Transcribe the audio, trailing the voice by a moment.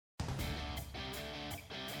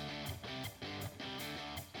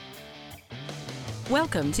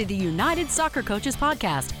Welcome to the United Soccer Coaches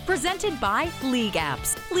Podcast, presented by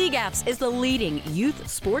LeagueApps. LeagueApps is the leading youth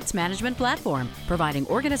sports management platform, providing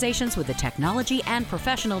organizations with the technology and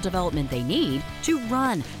professional development they need to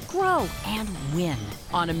run, grow, and win.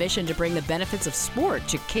 On a mission to bring the benefits of sport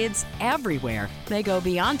to kids everywhere, they go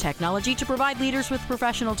beyond technology to provide leaders with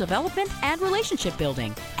professional development and relationship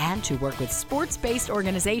building, and to work with sports-based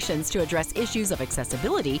organizations to address issues of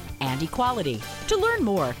accessibility and equality. To learn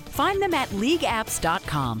more, find them at LeagueApps.com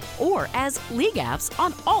or as LeagueApps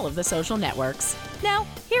on all of the social networks. Now,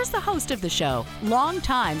 here's the host of the show,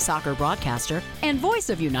 longtime soccer broadcaster and voice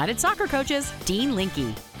of United Soccer Coaches, Dean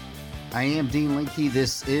Linke. I am Dean Linke.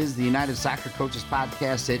 This is the United Soccer Coaches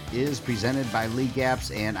Podcast. It is presented by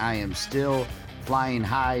LeagueApps, and I am still flying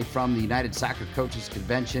high from the United Soccer Coaches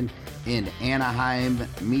Convention in Anaheim.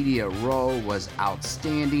 Media Row was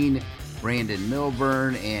outstanding. Brandon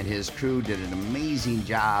Milburn and his crew did an amazing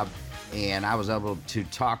job, and I was able to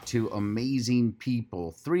talk to amazing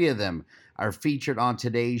people. 3 of them are featured on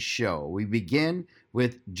today's show. We begin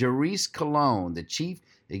with Ju'Riese Colón, the Chief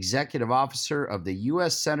Executive Officer of the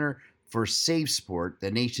U.S. Center for SafeSport,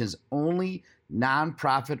 the nation's only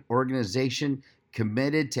nonprofit organization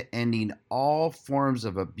committed to ending all forms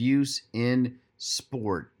of abuse in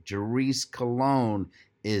sport. Ju'Riese Colón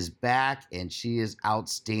is back, and she is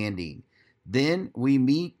outstanding. Then we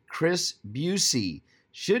meet Chris Busey.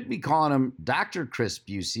 Should be calling him Dr. Chris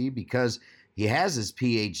Busey because he has his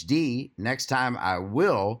PhD. Next time I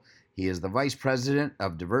will. He is the Vice President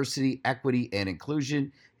of Diversity, Equity, and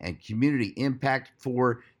Inclusion and Community Impact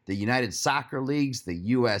for the United Soccer Leagues,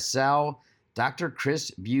 the USL. Dr. Chris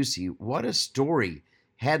Busey, what a story.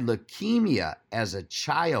 Had leukemia as a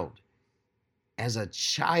child.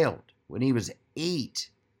 When he was 8.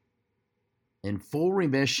 In full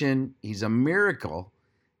remission. He's a miracle.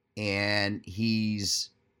 And he's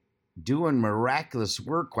doing miraculous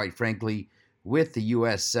work, quite frankly, with the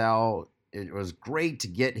USL. It was great to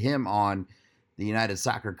get him on the United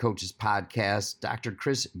Soccer Coaches Podcast. Dr.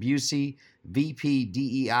 Chris Busey, VP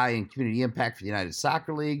DEI and Community Impact for the United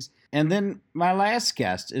Soccer Leagues. And then my last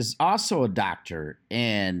guest is also a doctor,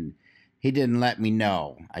 and he didn't let me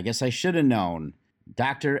know. I guess I should have known.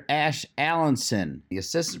 Dr. Ash Allanson, the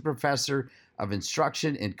Assistant Professor of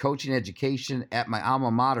Instruction and Coaching Education at my alma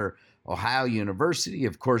mater, Ohio University.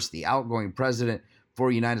 Of course, the outgoing president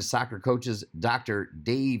for United Soccer Coaches, Dr.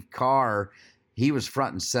 Dave Carr. He was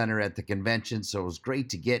front and center at the convention, so it was great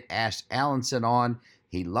to get Ash Allanson on.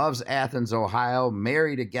 He loves Athens, Ohio,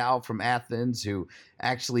 married a gal from Athens who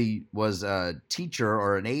actually was a teacher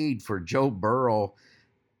or an aide for Joe Burrow.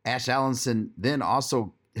 Ash Allanson then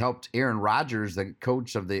also helped Aaron Rodgers, the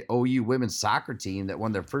coach of the OU women's soccer team that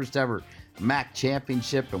won their first ever MAC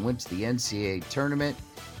championship and went to the NCAA tournament.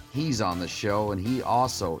 He's on the show, and he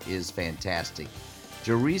also is fantastic.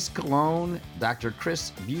 Ju'Riese Colón, Dr.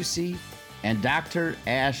 Chris Busey, and Dr.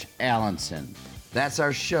 Ash Allanson. That's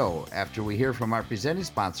our show after we hear from our presenting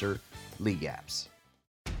sponsor, LeagueApps.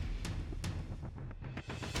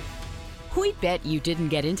 We bet you didn't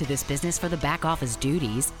get into this business for the back office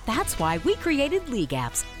duties. That's why we created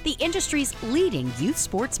LeagueApps, the industry's leading youth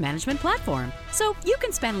sports management platform. So you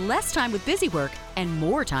can spend less time with busy work and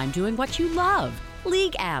more time doing what you love.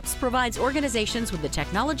 LeagueApps provides organizations with the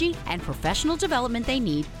technology and professional development they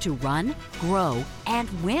need to run, grow, and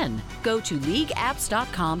win. Go to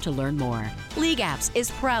LeagueApps.com to learn more. LeagueApps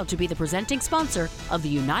is proud to be the presenting sponsor of the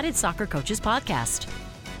United Soccer Coaches Podcast.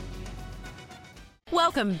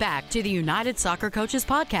 Welcome back to the United Soccer Coaches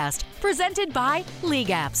Podcast, presented by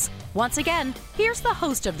LeagueApps. Once again, here's the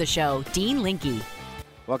host of the show, Dean Linke.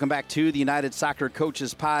 Welcome back to the United Soccer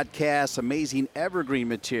Coaches Podcast. Amazing evergreen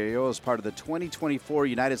material as part of the 2024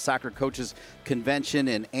 United Soccer Coaches Convention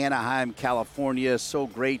in Anaheim, California. So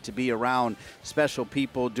great to be around special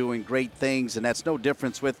people doing great things, and that's no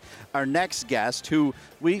difference with our next guest, who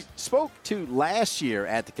we spoke to last year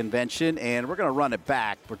at the convention, and we're going to run it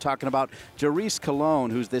back. We're talking about Ju'Riese Colón,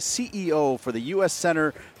 who's the CEO for the U.S.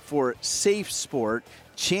 Center for SafeSport,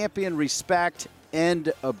 champion respect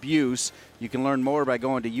and abuse. You can learn more by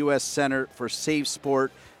going to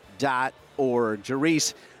uscenterforsafesport.org.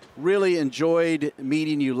 Ju'Riese, really enjoyed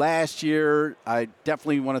meeting you last year. I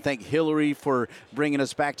definitely want to thank Hillary for bringing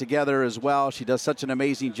us back together as well. She does such an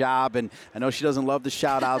amazing job, and I know she doesn't love the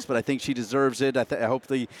shout-outs, but I think she deserves it.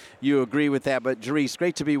 Hopefully you agree with that. But, Ju'Riese,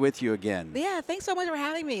 great to be with you again. Yeah, thanks so much for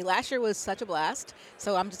having me. Last year was such a blast,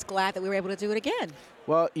 so I'm just glad that we were able to do it again.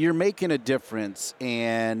 Well, you're making a difference,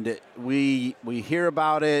 and we hear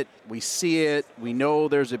about it, we see it, we know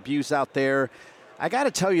there's abuse out there. I got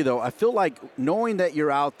to tell you, though, I feel like knowing that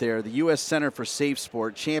you're out there, the U.S. Center for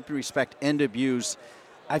SafeSport, champion respect and abuse,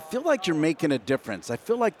 I feel like you're making a difference. I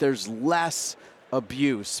feel like there's less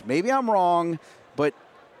abuse. Maybe I'm wrong, but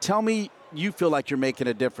tell me you feel like you're making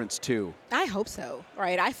a difference too. I hope so.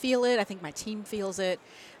 Right? I feel it. I think my team feels it.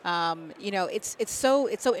 It's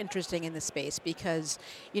so interesting in this space because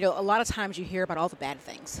a lot of times you hear about all the bad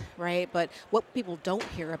things, right? But what people don't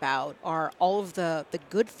hear about are all of the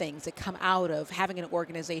good things that come out of having an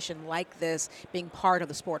organization like this being part of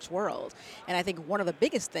the sports world. And I think one of the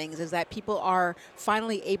biggest things is that people are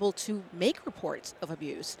finally able to make reports of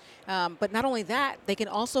abuse. But not only that, they can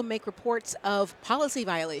also make reports of policy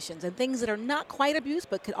violations and things that are not quite abuse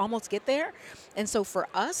but could almost get there. And so for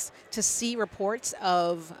us to see reports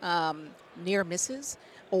of near misses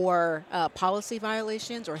or policy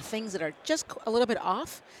violations or things that are just a little bit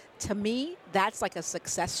off, to me, that's like a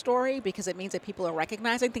success story because it means that people are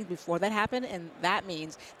recognizing things before that happen, and that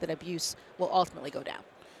means that abuse will ultimately go down.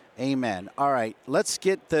 Amen. All right, let's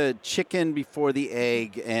get the chicken before the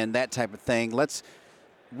egg and that type of thing. Let's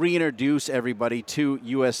reintroduce everybody to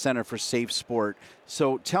U.S. Center for SafeSport.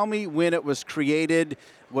 So tell me when it was created.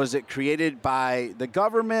 Was it created by the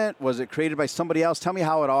government? Was it created by somebody else? Tell me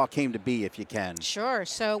how it all came to be, if you can. Sure.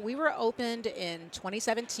 So we were opened in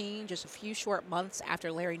 2017, just a few short months after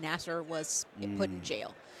Larry Nassar was put in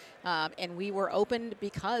jail. And we were opened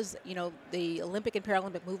because, the Olympic and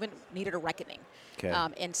Paralympic movement needed a reckoning. Okay.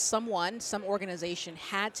 And some organization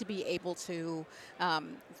had to be able to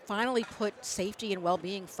finally put safety and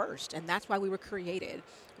well-being first. And that's why we were created.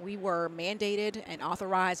 We were mandated and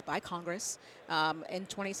authorized by Congress in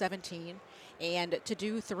 2017. And to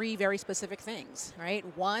do three very specific things, right?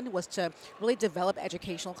 One was to really develop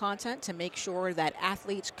educational content to make sure that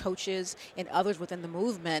athletes, coaches, and others within the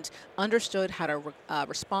movement understood how to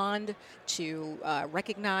respond, to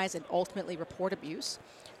recognize, and ultimately report abuse.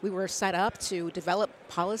 We were set up to develop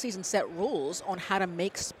policies and set rules on how to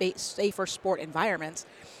make safer sport environments.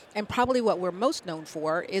 And probably what we're most known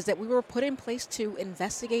for is that we were put in place to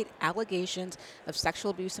investigate allegations of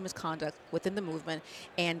sexual abuse and misconduct within the movement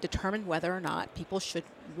and determine whether or not people should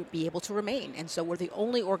be able to remain. And so we're the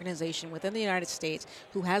only organization within the United States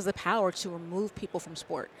who has the power to remove people from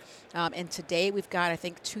sport. And today we've got, I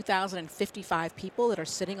think, 2,055 people that are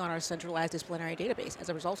sitting on our centralized disciplinary database as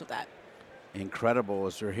a result of that. Incredible.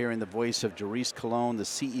 As we're hearing the voice of Ju'Riese Colón, the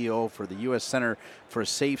CEO for the U.S. Center for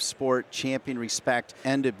SafeSport, champion respect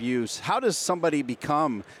and abuse. How does somebody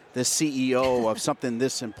become the CEO of something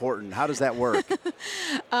this important? How does that work?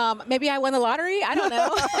 Maybe I won the lottery. I don't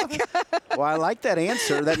know. Well, I like that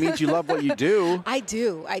answer. That means you love what you do. I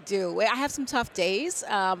do. I have some tough days,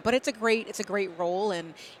 but it's a great role.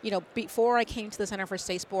 And before I came to the Center for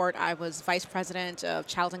SafeSport, I was vice president of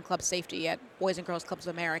Child and Club Safety at Boys and Girls Clubs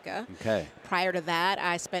of America. Okay. Prior to that,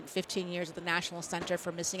 I spent 15 years at the National Center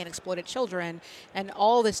for Missing and Exploited Children, and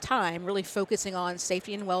all this time really focusing on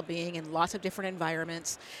safety and well-being in lots of different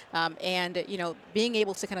environments. And being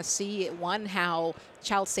able to kind of see, one, how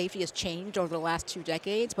child safety has changed over the last 2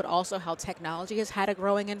 decades, but also how technology has had a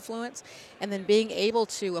growing influence, and then being able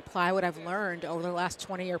to apply what I've learned over the last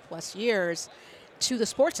 20 or plus years to the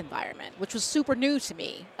sports environment, which was super new to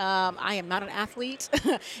me. I am not an athlete,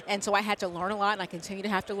 and so I had to learn a lot, and I continue to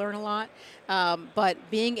have to learn a lot. But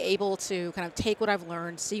being able to kind of take what I've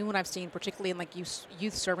learned, see what I've seen, particularly in like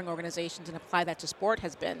youth serving organizations, and apply that to sport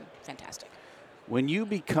has been fantastic. When you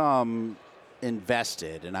become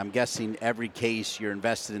invested, and I'm guessing every case you're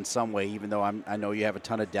invested in some way, even though I know you have a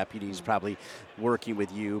ton of deputies probably working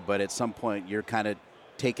with you, but at some point you're kind of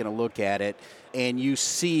taking a look at it, and you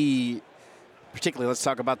see, particularly, let's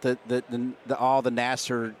talk about all the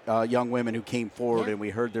Nassar young women who came forward, and we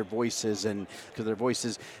heard their voices, and because their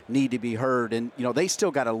voices need to be heard, and they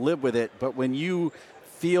still got to live with it. But when you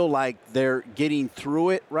feel like they're getting through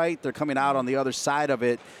it, right, they're coming out on the other side of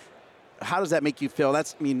it, how does that make you feel?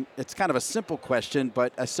 It's kind of a simple question,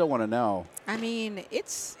 but I still want to know. I mean,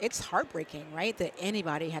 it's heartbreaking, right, that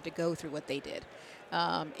anybody had to go through what they did.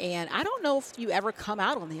 And I don't know if you ever come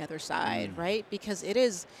out on the other side, right, because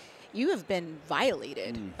you have been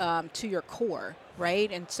violated to your core,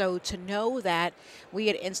 right? And so to know that we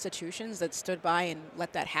had institutions that stood by and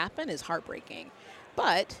let that happen is heartbreaking.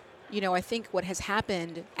 But, I think what has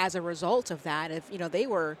happened as a result of that, they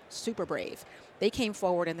were super brave. They came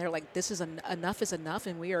forward and they're like, this is enough is enough,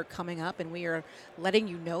 and we are coming up and we are letting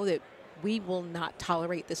you know that we will not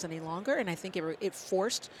tolerate this any longer. And I think it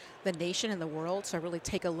forced the nation and the world to really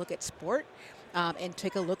take a look at sport and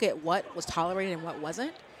take a look at what was tolerated and what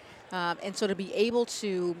wasn't. And so to be able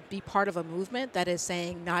to be part of a movement that is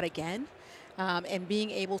saying not again, and being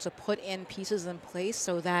able to put in pieces in place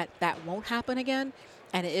so that that won't happen again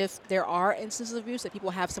And if there are instances of abuse, that people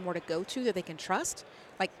have somewhere to go to that they can trust,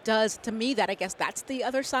 to me, that I guess that's the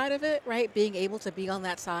other side of it, right? Being able to be on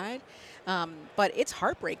that side. But it's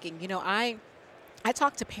heartbreaking. I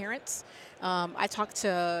talk to parents. I talk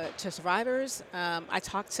to survivors. I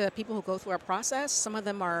talk to people who go through our process. Some of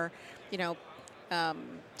them are,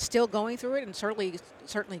 still going through it and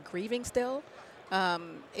certainly grieving still.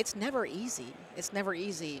 It's never easy. It's never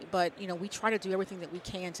easy. But, we try to do everything that we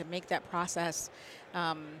can to make that process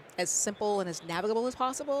as simple and as navigable as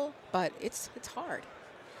possible. But it's hard.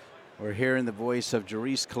 We're hearing the voice of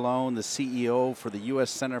Ju'Riese Colón, the CEO for the U.S.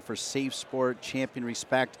 Center for SafeSport, Champion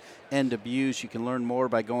Respect, End Abuse. You can learn more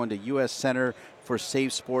by going to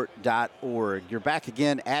uscenterforsafesport.org. You're back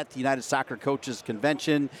again at the United Soccer Coaches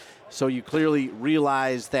Convention, so you clearly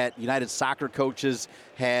realize that United Soccer Coaches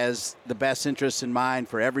has the best interests in mind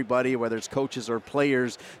for everybody, whether it's coaches or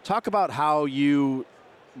players. Talk about how you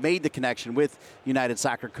made the connection with United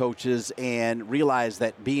Soccer Coaches and realized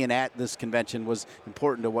that being at this convention was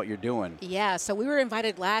important to what you're doing. Yeah, so we were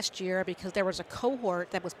invited last year because there was a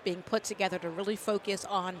cohort that was being put together to really focus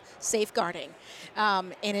on safeguarding.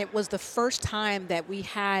 And it was the first time that we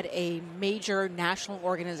had a major national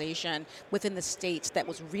organization within the states that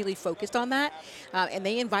was really focused on that. And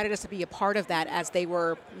they invited us to be a part of that as they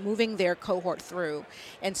were moving their cohort through.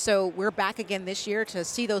 And so we're back again this year to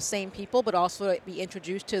see those same people, but also be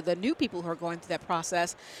introduced to the new people who are going through that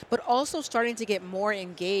process, but also starting to get more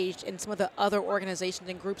engaged in some of the other organizations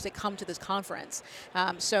and groups that come to this conference.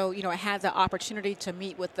 So, I had the opportunity to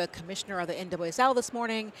meet with the commissioner of the NWSL this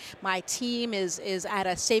morning. My team is at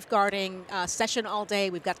a safeguarding session all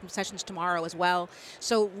day. We've got some sessions tomorrow as well.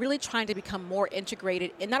 So really trying to become more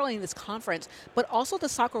integrated in not only this conference, but also the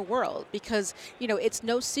soccer world, because, it's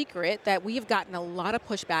no secret that we have gotten a lot of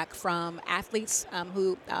pushback from athletes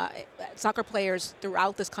soccer players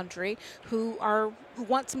throughout this country who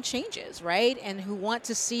want some changes, right? And who want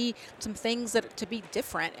to see some things to be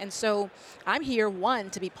different. And so I'm here, one,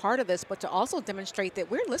 to be part of this, but to also demonstrate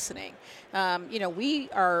that we're listening. We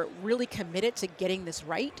are really committed to getting this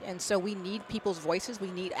right. And so we need people's voices.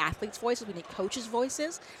 We need athletes' voices. We need coaches'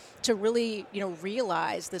 voices to really,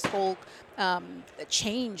 realize this whole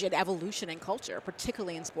change and evolution in culture,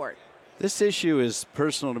 particularly in sport. This issue is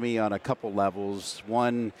personal to me on a couple levels.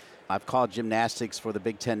 One, I've called gymnastics for the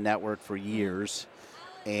Big Ten Network for years,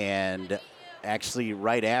 and actually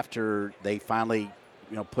right after they finally,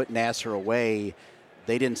 put Nassar away,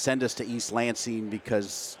 they didn't send us to East Lansing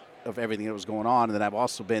because of everything that was going on. And then I've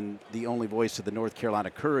also been the only voice of the North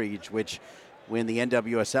Carolina Courage, which when the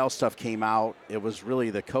NWSL stuff came out, it was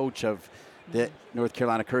really the coach of the North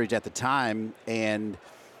Carolina Courage at the time, and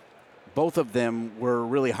both of them were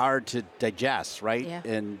really hard to digest, right? Yeah.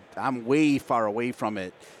 And I'm way far away from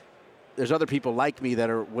it. There's other people like me that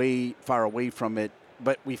are way far away from it,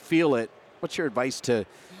 but we feel it. What's your advice to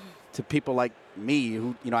people like me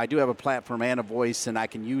who, I do have a platform and a voice and I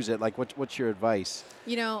can use it? Like, what's your advice?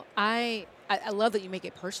 I love that you make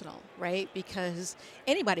it personal, right? Because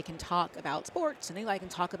anybody can talk about sports and anybody can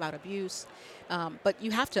talk about abuse, but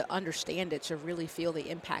you have to understand it to really feel the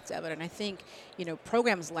impact of it. And I think,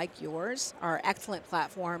 programs like yours are excellent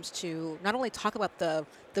platforms to not only talk about the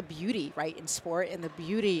beauty, right, in sport and the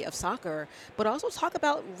beauty of soccer, but also talk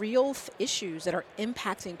about real issues that are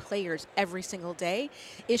impacting players every single day,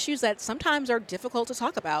 issues that sometimes are difficult to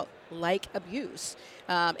talk about, like abuse.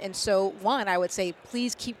 And so, one, I would say,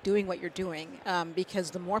 please keep doing what you're doing, because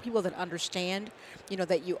the more people that understand,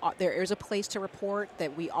 that there is a place to report,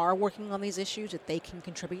 that we are working on these issues, that they can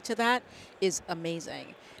contribute to that, is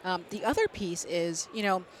amazing. The other piece is,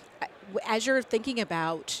 as you're thinking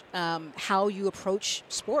about how you approach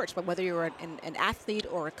sports, but whether you're an athlete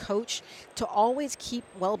or a coach, to always keep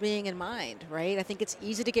well-being in mind, right? I think it's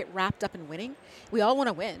easy to get wrapped up in winning. We all want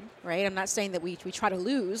to win, right? I'm not saying that we try to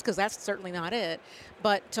lose, because that's certainly not it.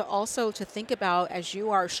 But to think about, as you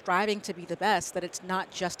are striving to be the best, that it's not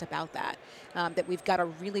just about that. That we've got to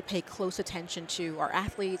really pay close attention to our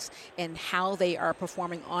athletes and how they are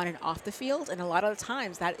performing on and off the field. And a lot of the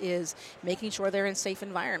times that is making sure they're in safe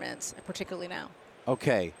environments, particularly now.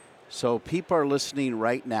 Okay, so people are listening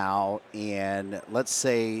right now, and let's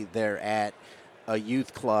say they're at a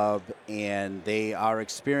youth club and they are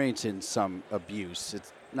experiencing some abuse.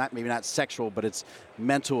 It's maybe not sexual, but it's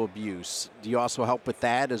mental abuse. Do you also help with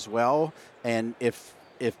that as well? And if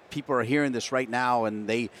people are hearing this right now and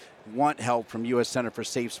they want help from U.S. Center for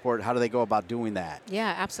Safe Sport, how do they go about doing that?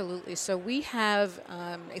 Yeah, absolutely. So we have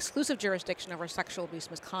exclusive jurisdiction over sexual abuse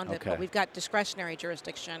misconduct, but we've got discretionary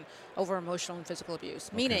jurisdiction over emotional and physical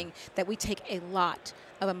abuse, meaning that we take a lot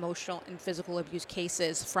of emotional and physical abuse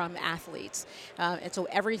cases from athletes. And so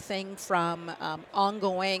everything from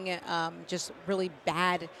ongoing, just really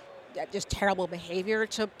bad, just terrible behavior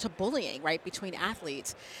to bullying, right, between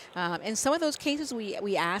athletes. And some of those cases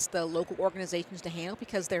we ask the local organizations to handle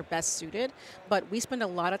because they're best suited, but we spend a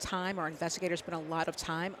lot of time, our investigators spend a lot of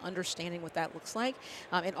time understanding what that looks like,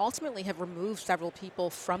 and ultimately have removed several people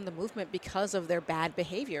from the movement because of their bad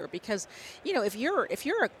behavior. Because, you know, if you're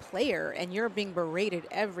a player and you're being berated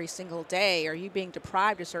every single day, or you being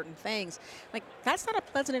deprived of certain things, like, that's not a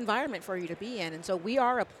pleasant environment for you to be in. And so we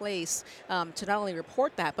are a place to not only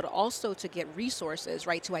report that, but also to get resources,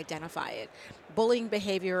 right, to identify it. Bullying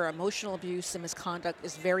behavior, emotional abuse, and misconduct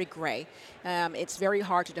is very gray. It's very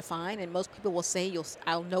hard to define, and most people will say,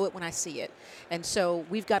 I'll know it when I see it. And so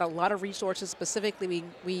we've got a lot of resources. Specifically,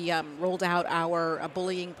 we rolled out our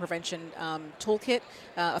bullying prevention toolkit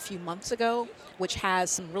a few months ago, which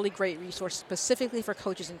has some really great resources specifically for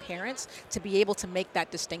coaches and parents to be able to make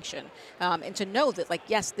that distinction and to know that, like,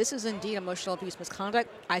 yes, this is indeed emotional abuse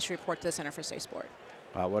misconduct. I should report to the Center for Safe Sport.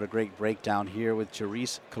 What a great breakdown here with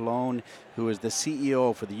Ju'Riese Colón, who is the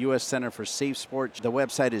CEO for the U.S. Center for Safe Sport. The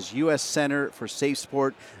website is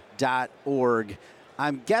uscenterforsafesport.org.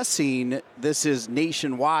 I'm guessing this is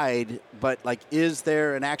nationwide, but, like, is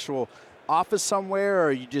there an actual office somewhere,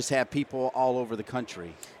 or you just have people all over the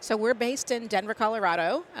country? So we're based in Denver,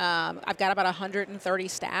 Colorado. I've got about 130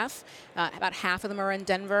 staff. About half of them are in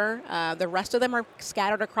Denver. The rest of them are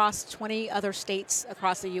scattered across 20 other states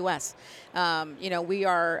across the U.S. You know, we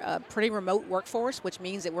are a pretty remote workforce, which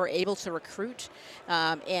means that we're able to recruit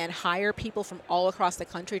and hire people from all across the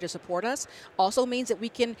country to support us. Also means that we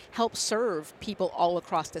can help serve people all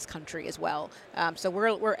across this country as well. So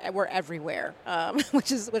we're everywhere,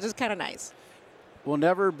 which is kind of nice. We'll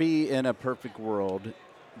never be in a perfect world,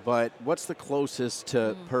 but what's the closest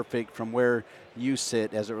to perfect from where you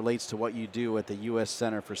sit as it relates to what you do at the U.S.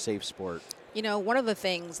 Center for Safe Sport? You know, one of the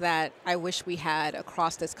things that I wish we had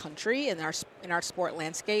across this country in our sport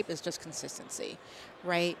landscape is just consistency,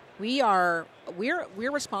 right? We're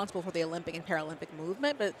responsible for the Olympic and Paralympic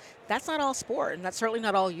movement, but that's not all sport, and that's certainly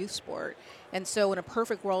not all youth sport. And so in a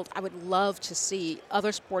perfect world, I would love to see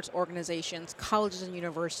other sports organizations, colleges and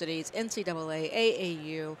universities, NCAA,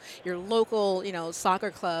 AAU, your local, you know,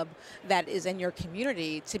 soccer club that is in your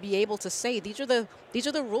community to be able to say, these are the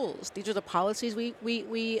rules, these are the policies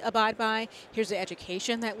we abide by, here's the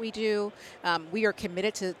education that we do. We are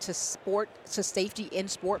committed to sport, to safety in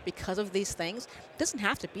sport because of these things. It doesn't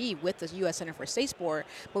have to be with the U.S. Center for Safe Sport,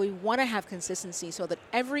 but we want to have consistency so that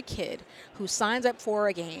every kid who signs up for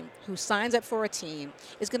a game, who signs up for a team,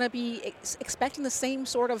 is going to be expecting the same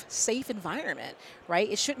sort of safe environment,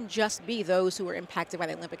 right? It shouldn't just be those who are impacted by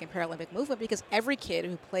the Olympic and Paralympic movement, because every kid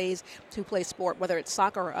who plays sport, whether it's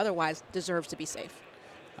soccer or otherwise, deserves to be safe.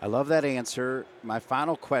 I love that answer. My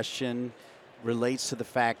final question relates to the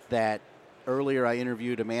fact that earlier I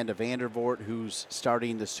interviewed Amanda Vandervoort, who's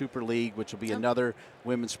starting the Super League, which will be another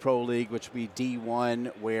women's pro league, which will be D1,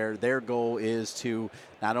 where their goal is to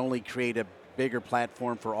not only create a bigger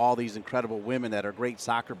platform for all these incredible women that are great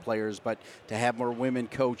soccer players, but to have more women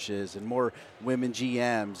coaches and more women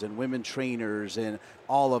GMs and women trainers and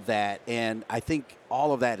all of that. And I think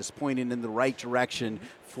all of that is pointing in the right direction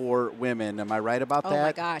for women. Am I right about that? Oh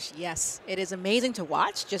my gosh, yes. It is amazing to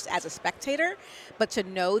watch just as a spectator, but to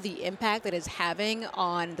know the impact that it's having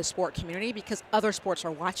on the sport community because other sports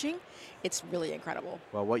are watching, it's really incredible.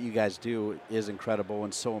 Well, what you guys do is incredible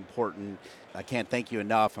and so important. I can't thank you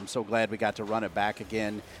enough. I'm so glad we got to run it back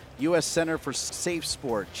again. U.S. Center for Safe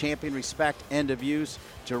Sport, champion respect, end of use,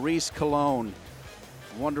 Ju'Riese Colón,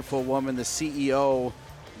 wonderful woman, the CEO.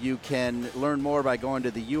 You can learn more by going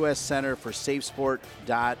to the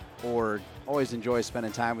uscenterforsafesport.org. Always enjoy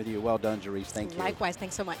spending time with you. Well done, Ju'Riese. Thank you. Likewise.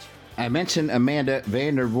 Thanks so much. I mentioned Amanda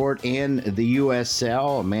Vandervoort and the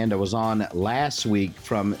USL. Amanda was on last week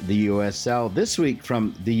from the USL. This week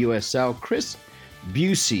from the USL, Chris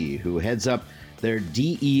Busey, who heads up their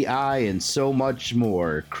DEI and so much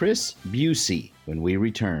more. Chris Busey, when we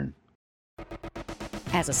return.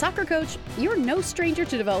 As a soccer coach, you're no stranger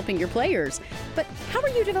to developing your players. But how are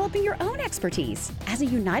you developing your own expertise? As a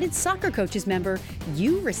United Soccer Coaches member,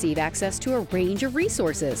 you receive access to a range of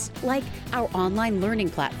resources, like our online learning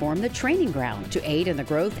platform, The Training Ground, to aid in the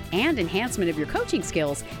growth and enhancement of your coaching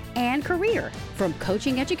skills and career. From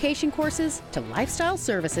coaching education courses to lifestyle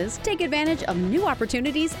services, take advantage of new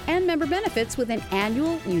opportunities and member benefits with an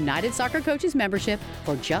annual United Soccer Coaches membership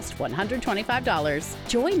for just $125.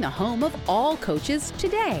 Join the home of all coaches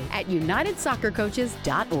today at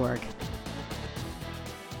unitedsoccercoaches.org.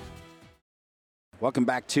 Welcome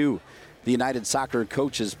back to the United Soccer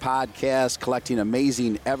Coaches Podcast, collecting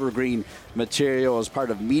amazing evergreen material as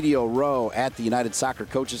part of Media Row at the United Soccer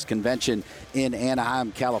Coaches Convention in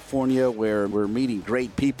Anaheim, California, where we're meeting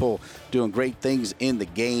great people doing great things in the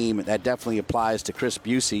game. That definitely applies to Chris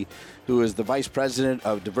Busey, who is the Vice President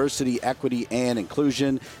of Diversity, Equity, and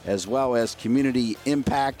Inclusion, as well as Community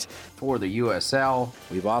Impact for the USL.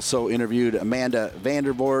 We've also interviewed Amanda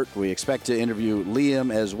Vandervoort. We expect to interview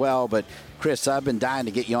Liam as well, but Chris, I've been dying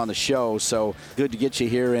to get you on the show, so good to get you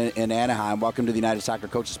here in Anaheim. Welcome to the United Soccer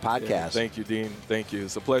Coaches Podcast. Yeah, thank you, Dean. Thank you.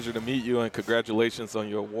 It's a pleasure to meet you, and congratulations on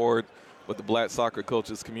your award with the Black Soccer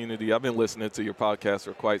Coaches community. I've been listening to your podcast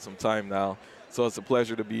for quite some time now, so it's a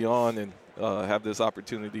pleasure to be on and have this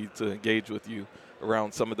opportunity to engage with you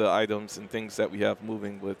around some of the items and things that we have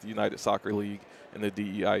moving with United Soccer League in the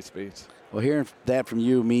DEI space. Well, hearing that from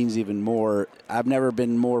you means even more. I've never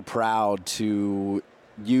been more proud to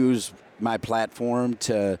use my platform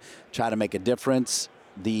to try to make a difference.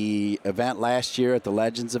 The event last year at the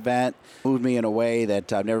Legends event moved me in a way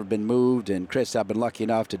that I've never been moved. And Chris, I've been lucky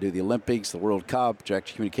enough to do the Olympics, the World Cup,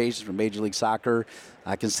 direct communications from Major League Soccer.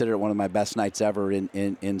 I consider it one of my best nights ever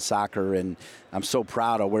in soccer, and I'm so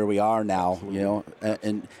proud of where we are now. Absolutely. You know,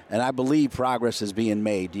 and I believe progress is being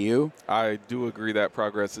made. Do you? I do agree that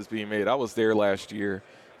progress is being made. I was there last year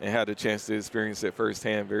and had a chance to experience it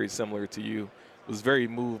firsthand, very similar to you. Was very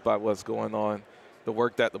moved by what's going on, the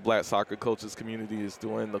work that the Black Soccer Coaches community is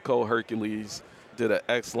doing. Nicole Hercules did an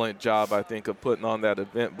excellent job, I think, of putting on that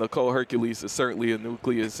event. Nicole Hercules is certainly a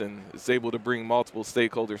nucleus and is able to bring multiple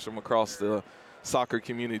stakeholders from across the soccer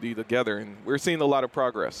community together, and we're seeing a lot of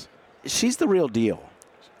progress. She's the real deal.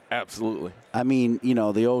 Absolutely. I mean, you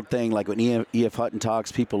know, the old thing, like when E.F. Hutton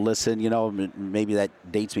talks, people listen, you know, maybe that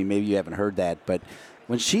dates me, maybe you haven't heard that, but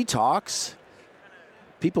when she talks,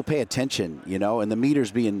 people pay attention, you know, and the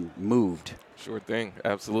meter's being moved. Sure thing.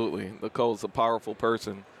 Absolutely. Nicole's a powerful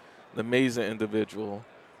person, an amazing individual,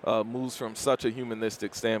 moves from such a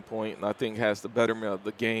humanistic standpoint, and I think has the betterment of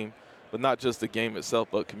the game, but not just the game itself,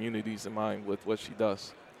 but communities in mind with what she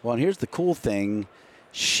does. Well, and here's the cool thing.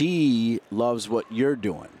 She loves what you're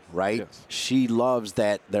doing, right? Yes. She loves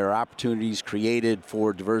that there are opportunities created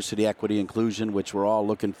for diversity, equity, inclusion, which we're all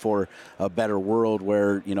looking for a better world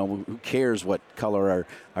where, you know, who cares what color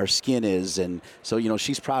our skin is. And so, you know,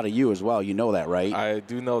 she's proud of you as well. You know that, right? I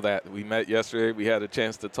do know that. We met yesterday. We had a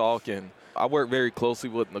chance to talk, and I work very closely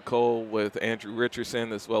with Nicole, with Andrew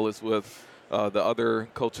Richardson, as well as with the other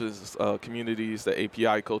coaches communities, the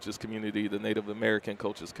API coaches community, the Native American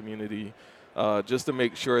coaches community, just to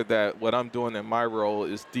make sure that what I'm doing in my role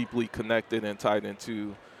is deeply connected and tied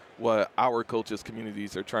into what our coaches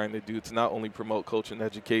communities are trying to do to not only promote coaching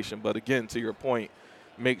education, but again, to your point,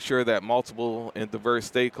 make sure that multiple and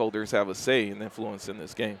diverse stakeholders have a say and influence in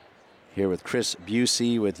this game. Here with Chris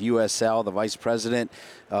Busey with USL, the Vice President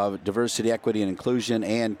of Diversity, Equity, and Inclusion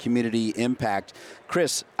and Community Impact.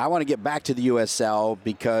 Chris, I want to get back to the USL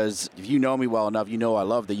because if you know me well enough, you know I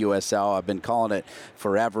love the USL. I've been calling it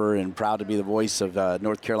forever and proud to be the voice of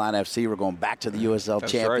North Carolina FC. We're going back to the USL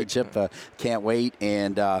That's Championship. Right. Can't wait.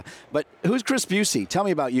 And but who's Chris Busey? Tell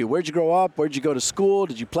me about you. Where'd you grow up? Where'd you go to school?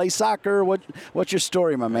 Did you play soccer? What's your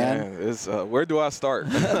story, my man? Where do I start?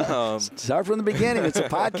 Start from the beginning. It's a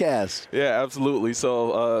podcast. Yeah, absolutely.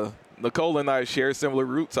 So Nicole and I share similar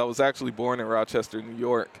roots. I was actually born in Rochester, New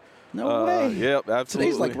York. No way. Yep,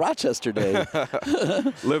 absolutely. Today's like Rochester Day.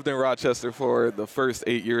 Lived in Rochester for the first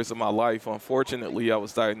 8 years of my life. Unfortunately, I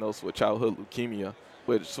was diagnosed with childhood leukemia,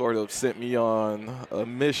 which sort of sent me on a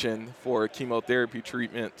mission for chemotherapy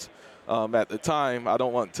treatment. At the time, I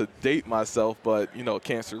don't want to date myself, but, you know,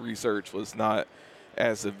 cancer research was not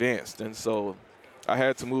as advanced. And so I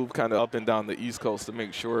had to move kind of up and down the East Coast to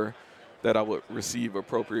make sure that I would receive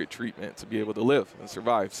appropriate treatment to be able to live and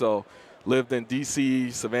survive. So lived in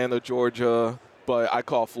D.C., Savannah, Georgia, but I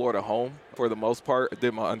call Florida home for the most part. I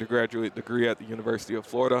did my undergraduate degree at the University of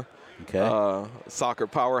Florida. Okay. Soccer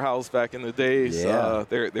powerhouse back in the days. Yeah.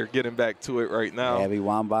 They're getting back to it right now. Abby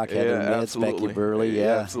Wambach, Heather Mitz, Becky Burley.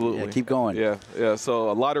 Yeah, absolutely. Yeah, keep going. Yeah.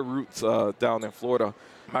 So a lot of roots down in Florida.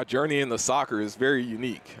 My journey into soccer is very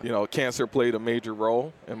unique. You know, cancer played a major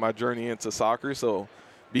role in my journey into soccer. So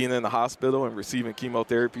being in the hospital and receiving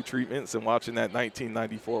chemotherapy treatments and watching that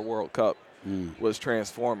 1994 World Cup was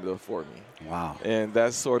transformative for me. Wow. And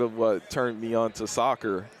that's sort of what turned me on to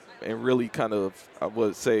soccer and really kind of, I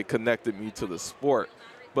would say, connected me to the sport.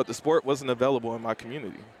 But the sport wasn't available in my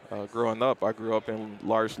community. Growing up, I grew up in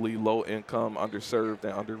largely low-income, underserved,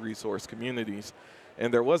 and under-resourced communities,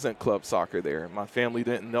 and there wasn't club soccer there. My family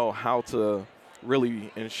didn't know how to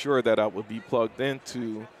really ensure that I would be plugged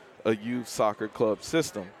into a youth soccer club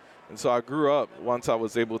system. And so I grew up, once I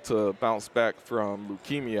was able to bounce back from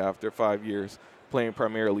leukemia after 5 years, playing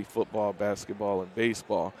primarily football, basketball, and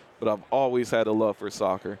baseball. But I've always had a love for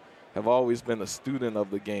soccer, have always been a student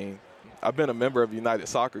of the game. I've been a member of United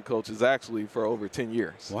Soccer Coaches actually for over 10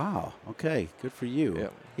 years. Wow. Okay. Good for you.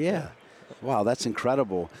 Yeah. Wow, that's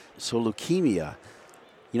incredible. So leukemia.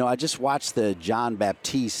 I just watched the John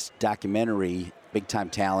Baptiste documentary,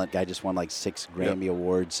 big-time talent. Guy just won like 6 Grammy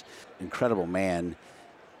Awards. Incredible man.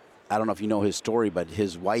 I don't know if you know his story, but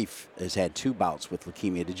his wife has had 2 bouts with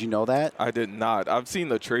leukemia. Did you know that? I did not. I've seen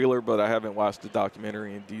the trailer, but I haven't watched the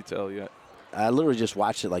documentary in detail yet. I literally just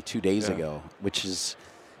watched it like 2 days ago, which is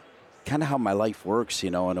kind of how my life works,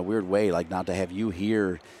 in a weird way, like not to have you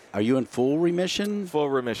here. Are you in full remission? Full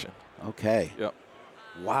remission. Okay. Yep.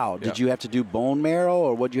 Wow. Did you have to do bone marrow,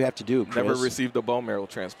 or what did you have to do, Chris? Never received a bone marrow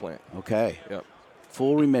transplant. Okay. Yep.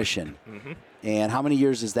 Full remission. Mm-hmm. And how many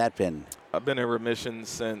years has that been? I've been in remission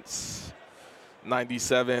since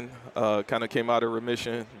 97. Kind of came out of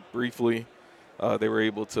remission briefly. They were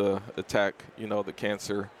able to attack, the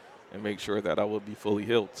cancer and make sure that I would be fully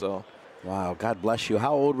healed. So. Wow. God bless you.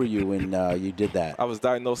 How old were you when you did that? I was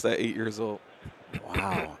diagnosed at 8 years old.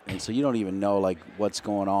 Wow. And so you don't even know, what's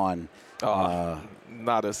going on.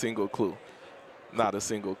 Not a single clue. Not a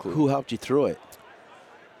single clue. Who helped you through it?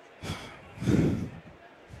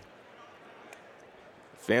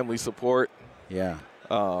 Family support. Yeah.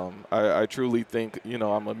 I truly think,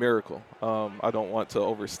 I'm a miracle. I don't want to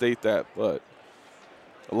overstate that, but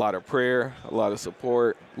a lot of prayer, a lot of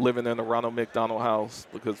support, living in a Ronald McDonald house,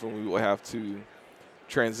 because when we would have to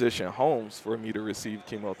transition homes for me to receive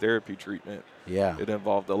chemotherapy treatment, it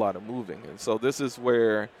involved a lot of moving. And so this is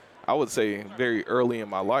where I would say very early in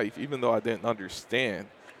my life, even though I didn't understand,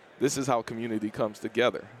 this is how community comes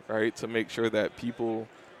together, right? To make sure that people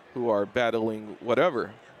who are battling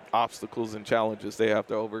whatever obstacles and challenges they have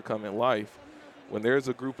to overcome in life, when there's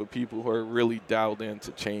a group of people who are really dialed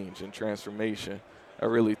into change and transformation, I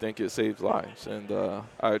really think it saves lives. And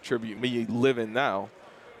I attribute me living now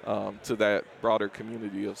to that broader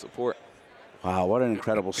community of support. Wow, what an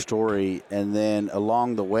incredible story. And then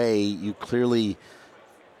along the way, you clearly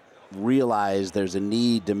realize there's a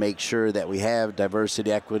need to make sure that we have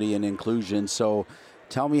diversity, equity, and inclusion. So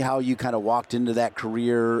tell me how you kind of walked into that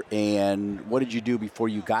career, and what did you do before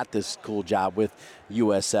you got this cool job with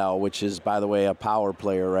USL, which is, by the way, a power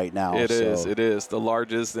player right now. It is the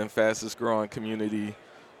largest and fastest growing community,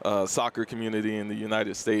 soccer community in the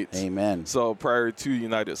United States. Amen. So prior to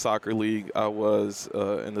United Soccer League, I was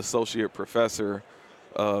an associate professor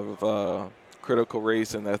of critical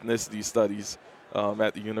race and ethnicity studies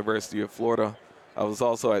at the University of Florida. I was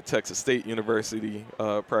also at Texas State University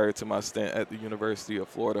prior to my stint at the University of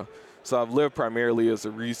Florida. So I've lived primarily as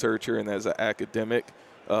a researcher and as an academic.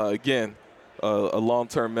 Again, a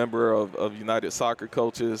long-term member of United Soccer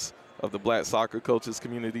Coaches, of the Black Soccer Coaches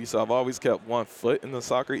community. So I've always kept one foot in the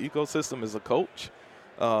soccer ecosystem as a coach.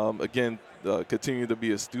 Continue to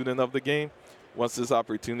be a student of the game. Once this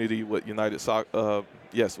opportunity with United Soccer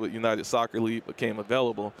League became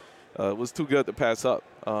available, it was too good to pass up.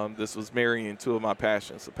 This was marrying 2 of my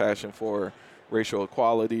passions, a passion for racial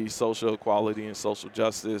equality, social equality, and social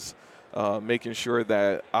justice, making sure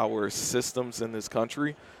that our systems in this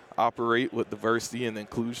country operate with diversity and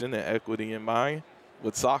inclusion and equity in mind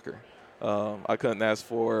with soccer. I couldn't ask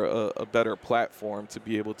for a better platform to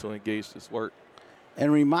be able to engage this work.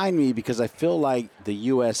 And remind me, because I feel like the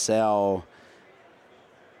USL,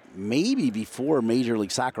 maybe before Major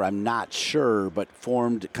League Soccer, I'm not sure, but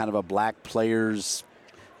formed kind of a black players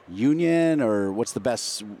union, or what's the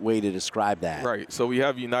best way to describe that? Right. So we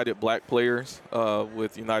have United Black Players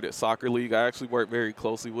with United Soccer League. I actually work very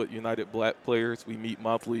closely with United Black Players. We meet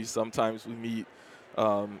monthly. Sometimes we meet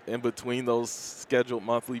in between those scheduled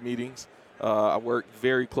monthly meetings. I work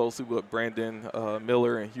very closely with Brandon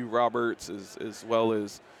Miller and Hugh Roberts, as well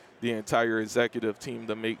as the entire executive team,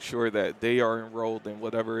 to make sure that they are enrolled in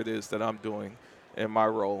whatever it is that I'm doing in my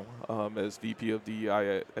role as VP of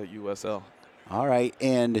DEI at USL. All right,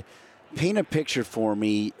 and paint a picture for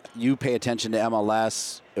me. You pay attention to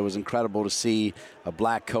MLS. It was incredible to see a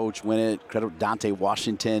black coach win it. Incredible. Dante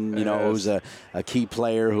Washington, who's a key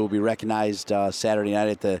player who will be recognized Saturday night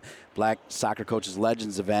at the Black Soccer Coaches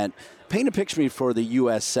Legends event. Paint a picture for me for the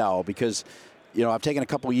USL, because you know, I've taken a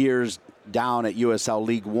couple years down at USL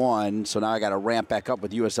League One, so now I got to ramp back up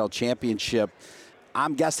with USL Championship.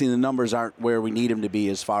 I'm guessing the numbers aren't where we need them to be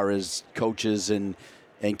as far as coaches and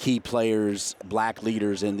key players, black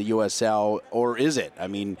leaders in the USL, or is it? I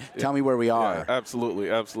mean, tell me where we are. Yeah,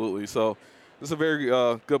 absolutely. So it's a very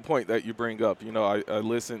good point that you bring up. You know, I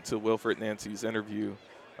listened to Wilfred Nancy's interview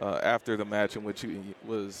after the match in which he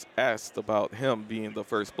was asked about him being the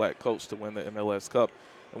first black coach to win the MLS Cup.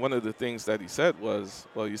 And one of the things that he said was,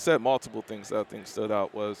 well, he said multiple things that I think stood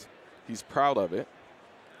out was he's proud of it.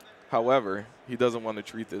 However, he doesn't want to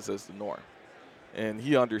treat this as the norm. And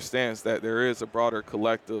he understands that there is a broader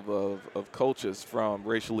collective of coaches from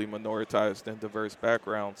racially minoritized and diverse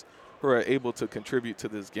backgrounds who are able to contribute to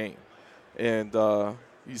this game. And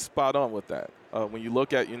he's spot on with that. When you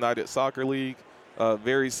look at United Soccer League,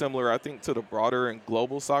 very similar, I think, to the broader and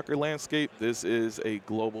global soccer landscape, this is a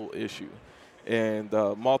global issue. And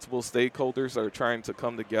multiple stakeholders are trying to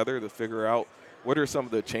come together to figure out what are some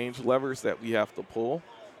of the change levers that we have to pull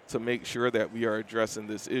to make sure that we are addressing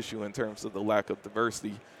this issue in terms of the lack of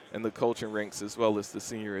diversity in the coaching ranks as well as the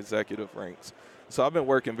senior executive ranks. So I've been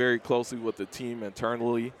working very closely with the team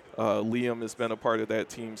internally. Liam has been a part of that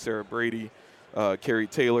team, Sarah Brady, Kerry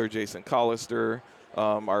Taylor, Jason Collister.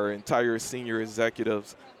 Our entire senior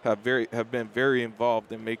executives have been very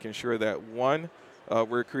involved in making sure that, one,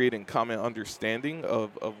 we're creating common understanding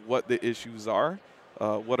of what the issues are,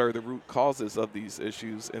 what are the root causes of these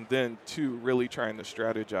issues, and then, two, really trying to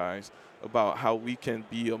strategize about how we can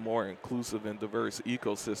be a more inclusive and diverse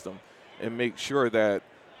ecosystem and make sure that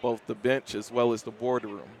both the bench as well as the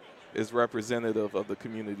boardroom is representative of the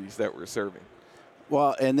communities that we're serving.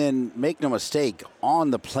 Well, and then make no mistake, on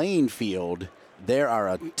the playing field, there are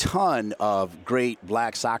a ton of great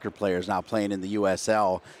black soccer players now playing in the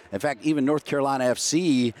USL. In fact, even North Carolina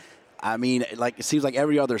FC, I mean, like, it seems like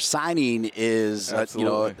every other signing is,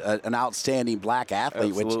 an outstanding black athlete,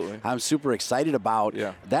 Absolutely. which I'm super excited about.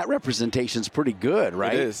 Yeah. That representation's pretty good,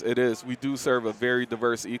 right? It is. We do serve a very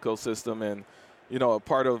diverse ecosystem, and, you know, a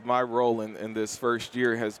part of my role in this first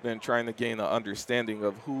year has been trying to gain an understanding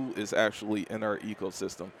of who is actually in our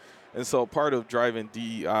ecosystem. And so part of driving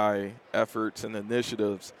DEI efforts and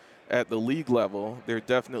initiatives at the league level, they're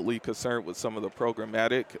definitely concerned with some of the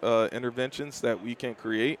programmatic interventions that we can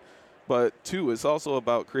create. But two, it's also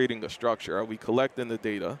about creating a structure. Are we collecting the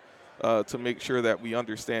data to make sure that we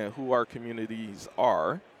understand who our communities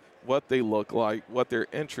are, what they look like, what their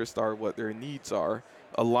interests are, what their needs are,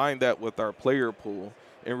 align that with our player pool,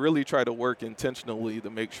 and really try to work intentionally to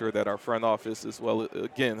make sure that our front office, as well as,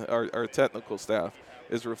 again, our technical staff,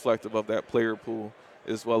 is reflective of that player pool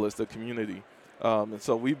as well as the community. And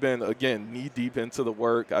so we've been, again, knee-deep into the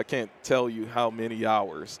work. I can't tell you how many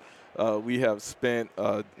hours we have spent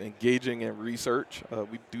engaging in research.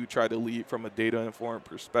 We do try to lead from a data-informed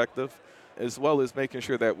perspective, as well as making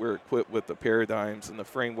sure that we're equipped with the paradigms and the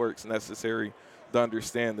frameworks necessary to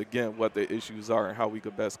understand, again, what the issues are and how we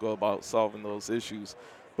could best go about solving those issues.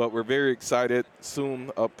 But we're very excited.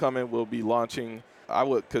 Soon, upcoming, we'll be launching, I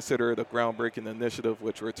would consider it a groundbreaking initiative,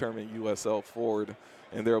 which we're terming USL Forward.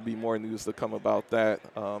 And there will be more news to come about that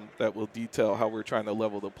that will detail how we're trying to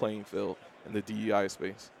level the playing field in the DEI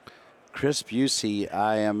space. Chris Busey,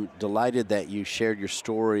 I am delighted that you shared your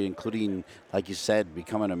story, including, like you said,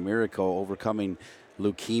 becoming a miracle, overcoming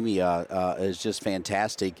leukemia is just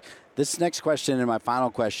fantastic. This next question and my final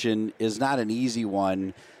question is not an easy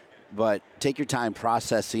one, but take your time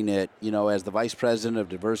processing it. You know, as the Vice President of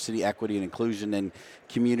Diversity, Equity, and Inclusion and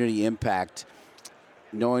Community Impact,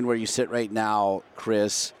 knowing where you sit right now,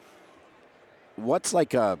 Chris, what's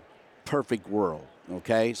like a perfect world,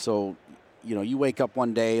 okay? So, you know, you wake up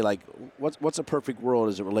one day, like, what's a perfect world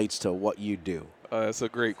as it relates to what you do? That's a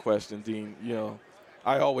great question, Dean. You know,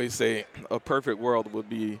 I always say a perfect world would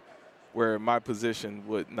be where my position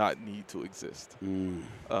would not need to exist,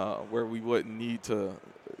 where we wouldn't need to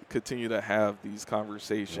continue to have these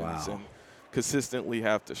conversations and consistently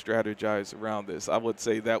have to strategize around this. I would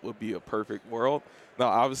say that would be a perfect world. Now,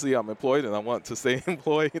 obviously, I'm employed and I want to stay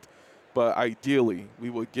employed, but ideally, we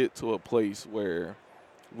would get to a place where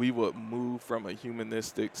we would move from a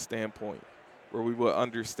humanistic standpoint, where we would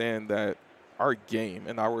understand that our game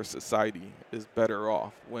and our society is better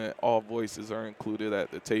off when all voices are included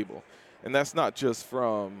at the table. And that's not just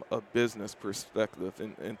from a business perspective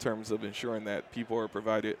in terms of ensuring that people are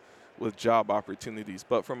provided with job opportunities,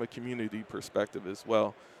 but from a community perspective as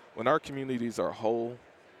well. When our communities are whole,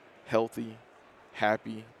 healthy,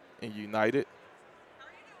 happy, and united,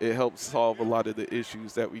 it helps solve a lot of the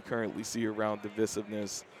issues that we currently see around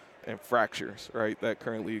divisiveness and fractures, right, that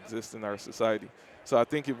currently exist in our society. So I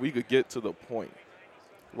think if we could get to the point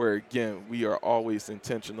where, again, we are always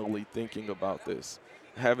intentionally thinking about this,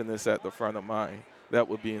 having this at the front of mind. That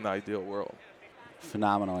would be an ideal world.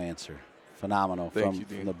 Phenomenal answer. Phenomenal. Thank you,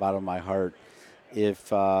 from Dean. the bottom of my heart.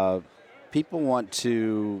 If people want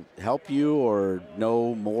to help you or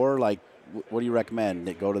know more, like, what do you recommend?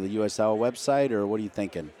 They go to the USL website, or what are you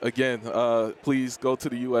thinking? Again, please go to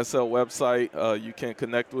the USL website. You can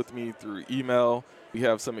connect with me through email. We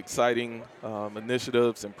have some exciting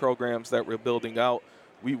initiatives and programs that we're building out.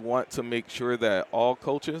 We want to make sure that all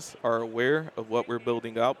coaches are aware of what we're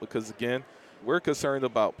building out because, again, we're concerned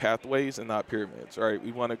about pathways and not pyramids, right?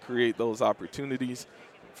 We want to create those opportunities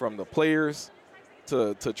from the players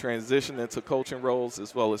to transition into coaching roles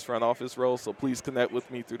as well as front office roles. So please connect with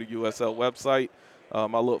me through the USL website. I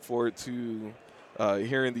look forward to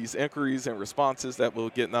hearing these inquiries and responses that we'll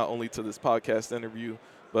get not only to this podcast interview,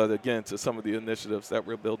 but again, to some of the initiatives that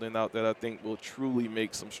we're building out that I think will truly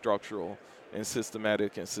make some structural and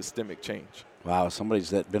systematic and systemic change. Wow,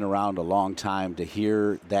 somebody's that been around a long time to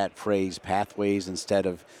hear that phrase, pathways instead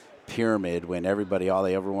of pyramid, when everybody, all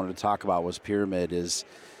they ever wanted to talk about was pyramid, is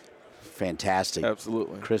fantastic.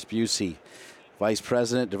 Absolutely. Chris Busey, Vice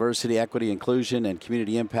President, Diversity, Equity, Inclusion, and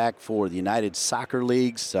Community Impact for the United Soccer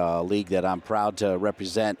Leagues, a league that I'm proud to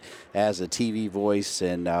represent as a TV voice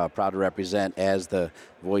and proud to represent as the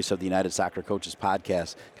voice of the United Soccer Coaches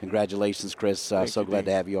Podcast. Congratulations, Chris. So glad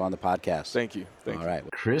to have you on the podcast. Thank you. All right.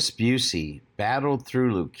 Chris Busey battled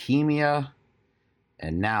through leukemia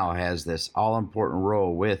and now has this all-important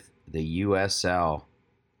role with the USL.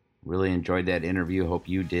 Really enjoyed that interview. Hope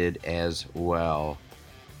you did as well.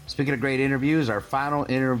 Speaking of great interviews, our final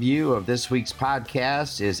interview of this week's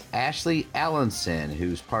podcast is Ashley Allanson,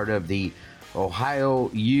 who's part of the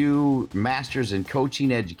Ohio U Masters in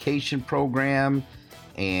Coaching Education program.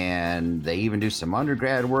 And they even do some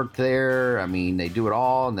undergrad work there. I mean, they do it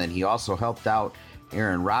all. And then he also helped out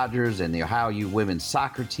Aaron Rodgers and the Ohio U women's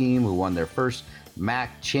soccer team, who won their first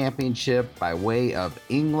MAC championship by way of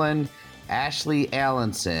England. Ashley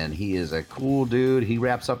Allanson, he is a cool dude. He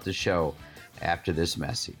wraps up the show after this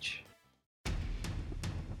message.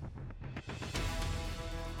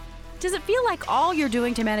 Does it feel like all you're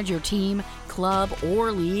doing to manage your team, club,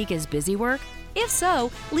 or league is busy work? If so,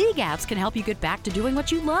 LeagueApps can help you get back to doing what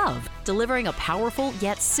you love, delivering a powerful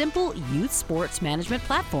yet simple youth sports management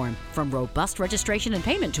platform. From robust registration and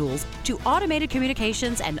payment tools to automated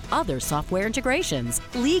communications and other software integrations,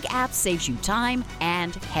 LeagueApps saves you time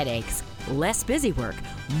and headaches. Less busy work,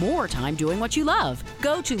 more time doing what you love.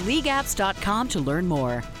 Go to LeagueApps.com to learn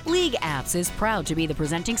more. LeagueApps is proud to be the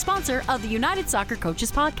presenting sponsor of the United Soccer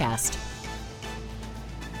Coaches Podcast.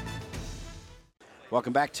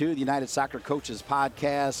 Welcome back to the United Soccer Coaches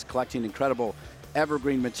Podcast, collecting incredible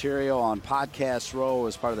evergreen material on Podcast Row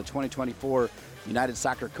as part of the 2024 United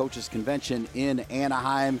Soccer Coaches Convention in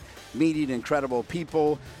Anaheim, meeting incredible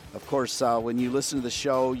people. Of course, when you listen to the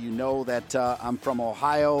show, you know that I'm from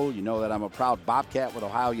Ohio. You know that I'm a proud Bobcat with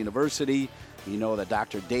Ohio University. You know that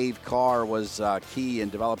Dr. Dave Carr was key in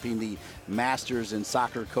developing the Masters in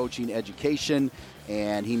Soccer Coaching Education.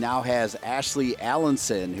 And he now has Ashley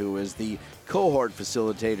Allanson, who is the cohort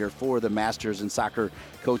facilitator for the Masters in Soccer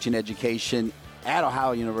Coaching Education at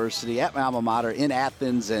Ohio University, at my alma mater in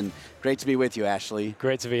Athens. And great to be with you, Ashley.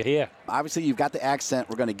 Great to be here. Obviously, you've got the accent.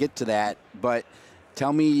 We're going to get to that. But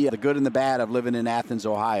tell me the good and the bad of living in Athens,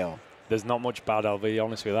 Ohio. There's not much bad, I'll be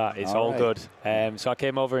honest with that. It's all good. So I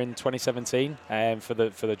came over in 2017 for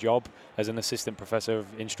the job as an assistant professor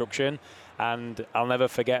of instruction. And I'll never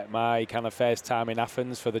forget my kind of first time in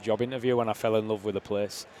Athens for the job interview when I fell in love with the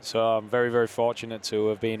place. So I'm very, very fortunate to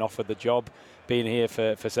have been offered the job, being here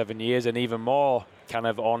for 7 years, and even more kind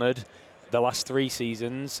of honoured. The last 3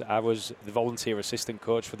 seasons, I was the volunteer assistant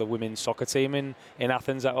coach for the women's soccer team in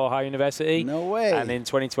Athens at Ohio University. No way. And in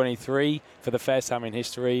 2023, for the first time in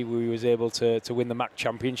history, we was able to win the MAC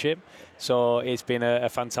championship. So it's been a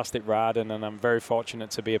fantastic ride, and I'm very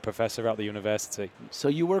fortunate to be a professor at the university. So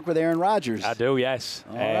you work with Aaron Rodgers? I do, yes.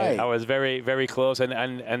 All right. I was very, very close,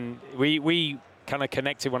 and we kind of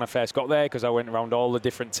connected when I first got there because I went around all the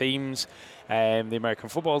different teams, the American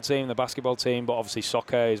football team, the basketball team, but obviously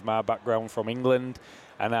soccer is my background from England,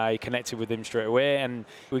 and I connected with him straight away, and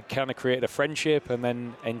we kind of created a friendship. And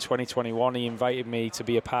then in 2021 he invited me to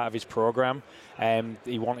be a part of his program.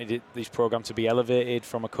 He wanted this program to be elevated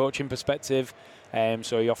from a coaching perspective,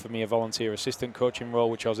 so he offered me a volunteer assistant coaching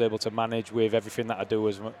role, which I was able to manage with everything that I do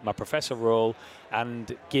as my professor role,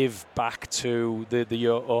 and give back to the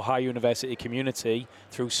Ohio University community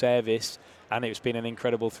through service. And it's been an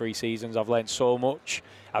incredible 3 seasons. I've learned so much.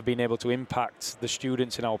 I've been able to impact the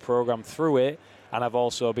students in our program through it. and I've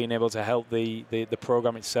also been able to help the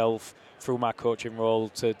program itself through my coaching role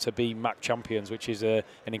to be MAC champions, which is an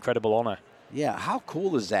incredible honor. Yeah, how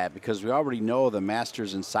cool is that? Because we already know the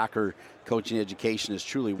Masters in Soccer Coaching Education is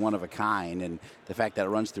truly one of a kind, and the fact that it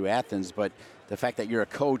runs through Athens, but the fact that you're a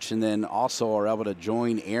coach and then also are able to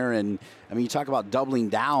join Aaron. I mean, you talk about doubling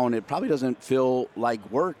down. It probably doesn't feel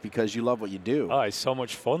like work because you love what you do. Oh, it's so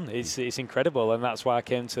much fun. It's incredible, and that's why I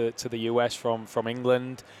came to the US from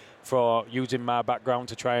England, for using my background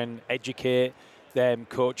to try and educate them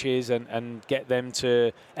coaches and get them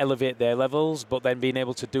to elevate their levels, but then being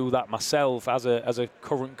able to do that myself as a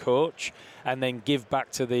current coach, and then give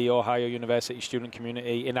back to the Ohio University student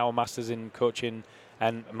community in our Masters in Coaching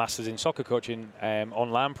and Masters in Soccer Coaching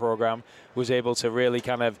online program, was able to really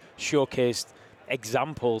kind of showcase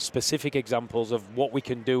specific examples of what we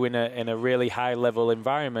can do in a really high level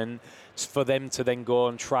environment, for them to then go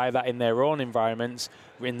and try that in their own environments,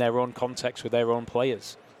 in their own context with their own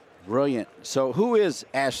players. Brilliant. So who is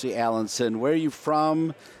Ashley Allanson? Where are you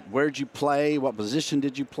from? Where did you play? What position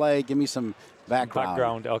did you play? Give me some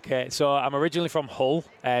background. Okay. So I'm originally from Hull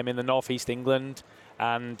in the northeast England,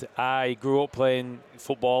 and I grew up playing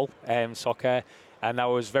football, soccer, and I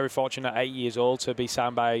was very fortunate at 8 years old to be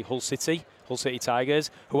signed by Hull City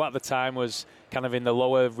Tigers, who at the time was kind of in the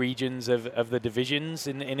lower regions of the divisions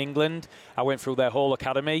in England. I went through their whole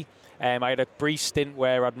academy. I had a brief stint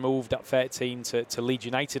where I'd moved at 13 to Leeds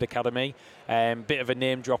United Academy. Bit of a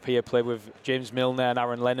name drop here, played with James Milner and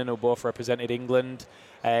Aaron Lennon, who both represented England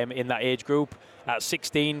in that age group. At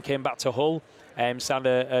 16, came back to Hull, signed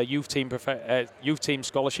a youth team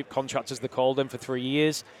scholarship contract, as they called them, for 3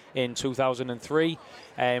 years in 2003.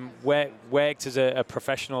 Worked as a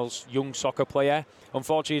professional young soccer player.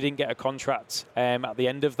 Unfortunately, didn't get a contract at the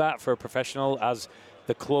end of that for a professional, as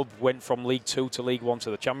the club went from League 2 to League 1 to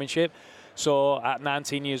the Championship. So at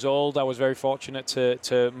 19 years old, I was very fortunate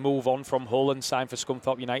to move on from Hull and sign for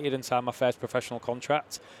Scunthorpe United and sign my first professional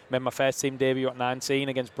contract. Made my first team debut at 19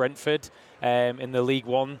 against Brentford in the League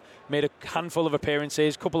 1. Made a handful of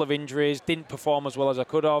appearances, couple of injuries, didn't perform as well as I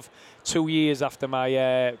could have. 2 years after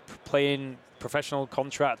my playing professional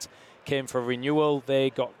contract came for renewal, they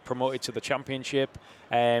got promoted to the Championship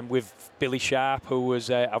with Billy Sharp, who was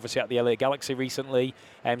obviously at the LA Galaxy recently,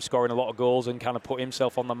 scoring a lot of goals and kind of put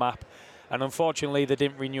himself on the map. And unfortunately, they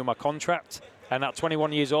didn't renew my contract. And at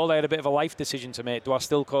 21 years old, I had a bit of a life decision to make. Do I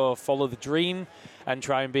still follow the dream and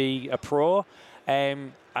try and be a pro?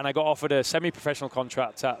 And I got offered a semi-professional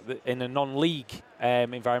contract in a non-league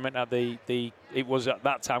environment at it was at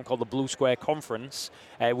that time called the Blue Square Conference,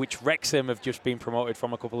 which Wrexham have just been promoted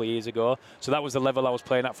from a couple of years ago. So that was the level I was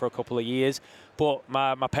playing at for a couple of years. But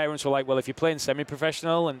my parents were like, well, if you're playing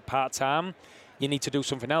semi-professional and part-time, you need to do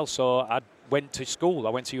something else. So I went to school. I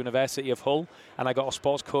went to University of Hull, and I got a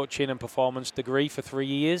sports coaching and performance degree for 3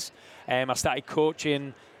 years. I started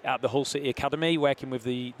coaching at the Hull City Academy, working with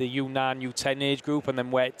the U9, U10 age group, and then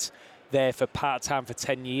worked there for part-time for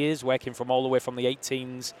 10 years, working from all the way from the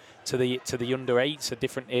 18s to the under 8s, a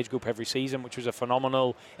different age group every season, which was a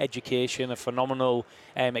phenomenal education, a phenomenal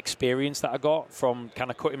experience that I got from kind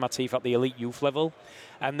of cutting my teeth at the elite youth level.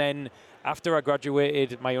 And then after I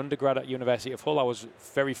graduated my undergrad at University of Hull, I was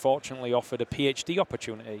very fortunately offered a PhD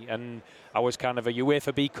opportunity, and I was kind of a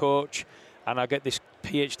UEFA B coach, and I get this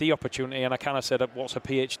PhD opportunity, and I kind of said, what's a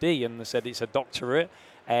PhD? And they said it's a doctorate,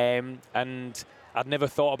 and I'd never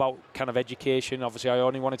thought about kind of education. Obviously, I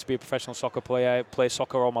only wanted to be a professional soccer player, play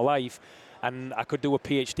soccer all my life, and I could do a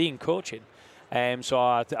PhD in coaching. So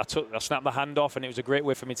I snapped the hand off, and it was a great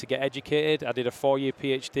way for me to get educated. I did a 4-year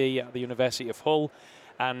PhD at the University of Hull,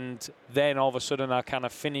 and then all of a sudden I kind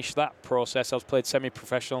of finished that process. I was played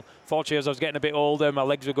semi-professional. Fortunately, as I was getting a bit older, my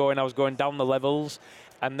legs were going, I was going down the levels,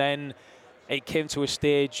 and then it came to a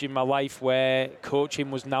stage in my life where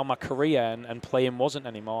coaching was now my career and playing wasn't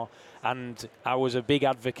anymore. And I was a big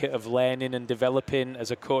advocate of learning and developing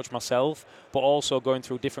as a coach myself, but also going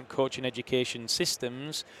through different coaching education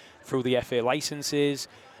systems through the FA licenses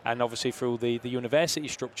and obviously through the university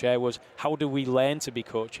structure, was how do we learn to be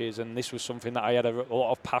coaches? And this was something that I had a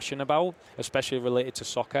lot of passion about, especially related to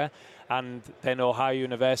soccer. And then Ohio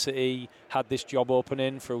University had this job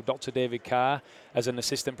opening through Dr. David Carr as an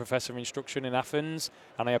assistant professor of instruction in Athens,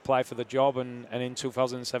 and I applied for the job, and in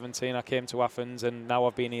 2017 I came to Athens, and now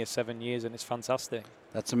I've been here 7 years, and it's fantastic.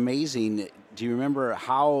 That's amazing. Do you remember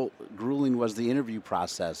how grueling was the interview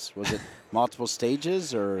process? Was it multiple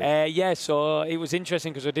stages, or? Yeah, so it was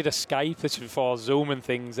interesting because I did a Skype, this was before Zoom and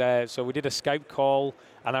things, so we did a Skype call,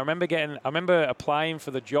 and I remember applying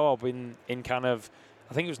for the job in kind of,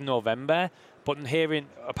 I think it was November, But hearing,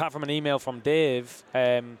 apart from an email from Dave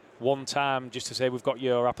one time just to say, we've got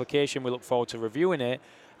your application, we look forward to reviewing it.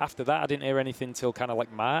 After that, I didn't hear anything till kind of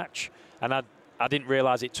like March. And I didn't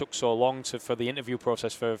realise it took so long for the interview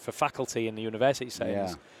process for faculty in the university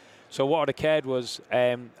settings. Yeah. So what had occurred was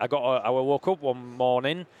I woke up one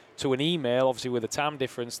morning to an email, obviously with a time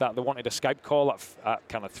difference, that they wanted a Skype call at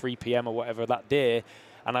kind of 3 p.m. or whatever that day.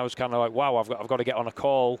 And I was kind of like, wow, I've got to get on a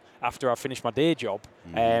call after I finish my day job.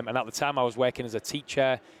 And at the time, I was working as a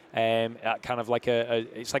teacher at kind of like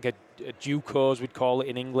it's like a JUCOs, we'd call it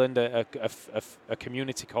in England, a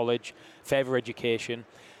community college, further education.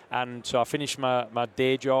 And so I finished my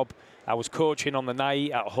day job. I was coaching on the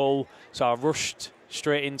night at Hull, so I rushed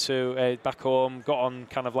straight into back home, got on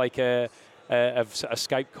kind of like a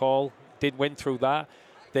Skype call, went through that.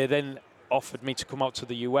 They then offered me to come out to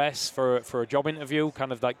the US for a job interview,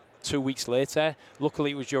 kind of like 2 weeks later.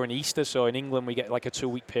 Luckily, it was during Easter, so in England, we get like a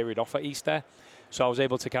 2-week period off at Easter. So I was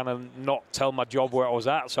able to kind of not tell my job where I was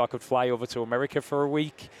at, so I could fly over to America for a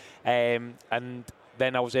week. And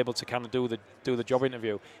then I was able to kind of do the job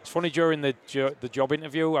interview. It's funny, during the job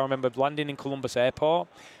interview, I remember landing in Columbus Airport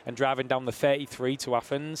and driving down the 33 to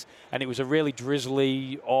Athens, and it was a really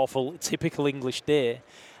drizzly, awful, typical English day.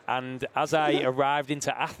 And as I arrived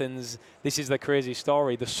into Athens, this is the crazy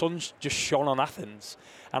story, the sun just shone on Athens.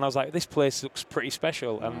 And I was like, this place looks pretty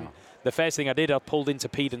special. Wow. And the first thing I did, I pulled into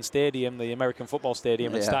Peden Stadium, the American football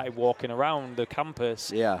stadium, and started walking around the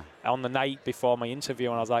campus on the night before my interview.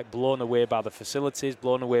 And I was like blown away by the facilities,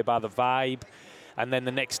 blown away by the vibe. And then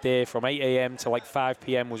the next day from 8 a.m. to like 5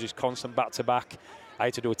 p.m. was just constant back-to-back. I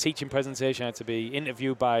had to do a teaching presentation. I had to be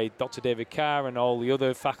interviewed by Dr. David Carr and all the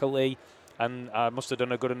other faculty. And I must have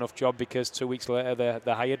done a good enough job because 2 weeks later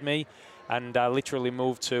they hired me. And I literally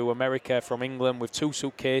moved to America from England with 2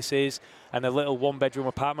 suitcases and a little 1-bedroom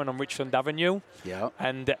apartment on Richland Avenue. Yeah.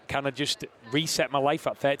 And kind of just reset my life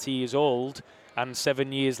at 30 years old. And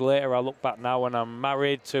 7 years later, I look back now and I'm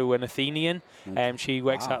married to an Athenian. She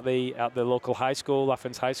works at the local high school,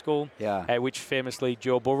 Athens High School, which famously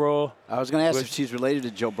Joe Burrow. I was going to ask if she's related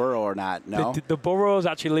to Joe Burrow or not. No, the Burrows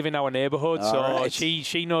actually live in our neighborhood, right.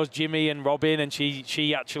 she knows Jimmy and Robin, and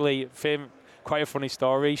she actually quite a funny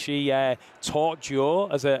story. She taught Joe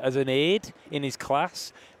as an aide in his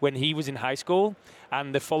class when he was in high school.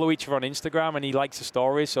 And they follow each other on Instagram, and he likes the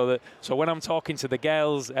stories. So when I'm talking to the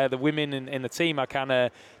girls, the women in the team, I kind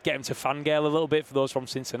of get them to fangirl a little bit for those from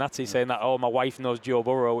Cincinnati, saying that, my wife knows Joe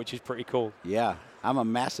Burrow, which is pretty cool. Yeah, I'm a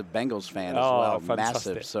massive Bengals fan as well.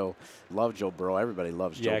 Fantastic. Massive. So love Joe Burrow. Everybody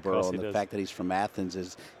loves Joe Burrow. And the fact that he's from Athens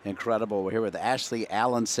is incredible. We're here with Ashley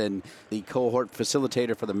Allanson, the cohort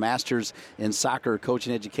facilitator for the Masters in Soccer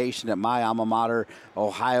Coaching Education at my alma mater,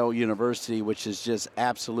 Ohio University, which is just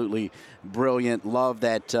absolutely brilliant. Love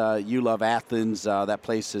that you love Athens. That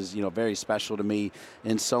place is, very special to me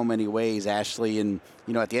in so many ways, Ashley. And,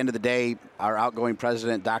 at the end of the day, our outgoing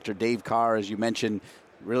president, Dr. Dave Carr, as you mentioned,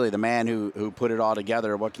 really the man who put it all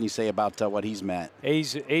together. What can you say about what he's meant?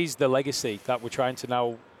 He's the legacy that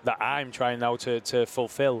I'm trying now to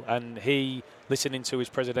fulfill. And he, listening to his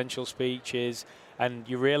presidential speeches, and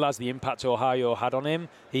you realize the impact Ohio had on him.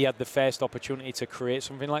 He had the first opportunity to create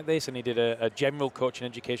something like this, and he did a general coaching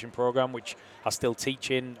education program, which I still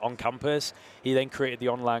teach in on campus. He then created the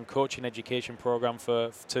online coaching education program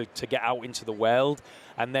to get out into the world.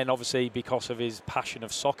 And then obviously, because of his passion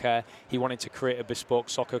of soccer, he wanted to create a bespoke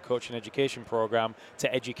soccer coaching education program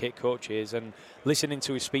to educate coaches. And listening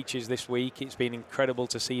to his speeches this week, it's been incredible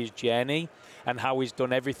to see his journey and how he's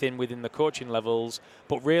done everything within the coaching levels.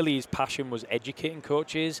 But really, his passion was educating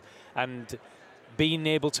coaches, and being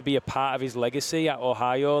able to be a part of his legacy at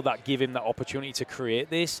Ohio that give him that opportunity to create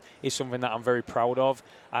this is something that I'm very proud of.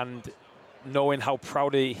 And knowing how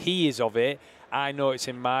proud he is of it, I know it's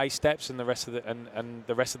in my steps and the rest of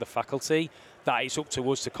the faculty that it's up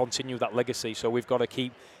to us to continue that legacy. So we've got to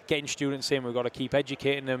keep getting students in, we've got to keep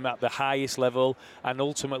educating them at the highest level, and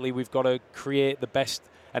ultimately we've got to create the best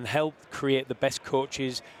and help create the best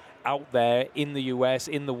coaches out there in the US,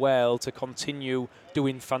 in the world, to continue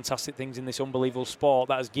doing fantastic things in this unbelievable sport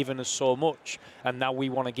that has given us so much. And now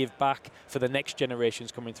we want to give back for the next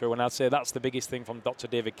generations coming through. And I'd say that's the biggest thing from Dr.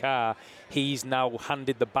 David Carr. He's now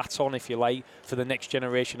handed the baton, if you like, for the next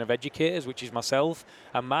generation of educators, which is myself.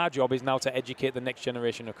 And my job is now to educate the next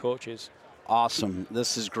generation of coaches. Awesome.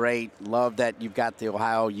 This is great. Love that you've got the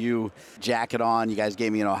Ohio U jacket on. You guys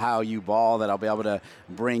gave me an Ohio U ball that I'll be able to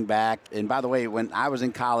bring back. And by the way, when I was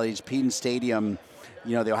in college, Peden Stadium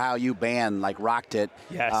the Ohio U band rocked it.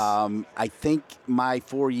 Yes. I think my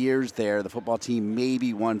 4 years there, the football team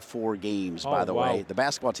maybe won 4 games, by the way. The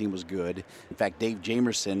basketball team was good. In fact, Dave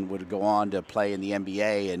Jamerson would go on to play in the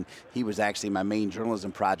NBA, and he was actually my main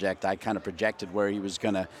journalism project. I kind of projected where he was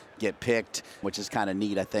going to get picked, which is kind of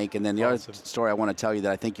neat, I think. And then the other story I want to tell you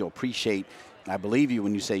that I think you'll appreciate, I believe you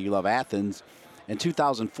when you say you love Athens. In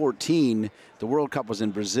 2014, the World Cup was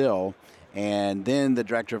in Brazil. And then the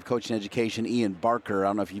director of coaching education, Ian Barker, I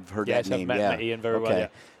don't know if you've heard that name. I've met Ian very well. Yeah.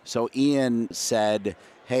 So Ian said,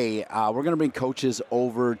 hey, we're going to bring coaches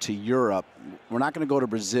over to Europe. We're not going to go to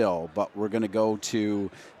Brazil, but we're going to go to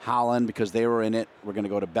Holland because they were in it. We're going to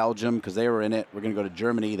go to Belgium because they were in it. We're going to go to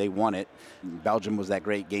Germany. They won it. Belgium was that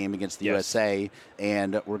great game against the USA.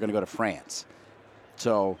 And we're going to go to France.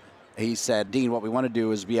 So he said, Dean, what we want to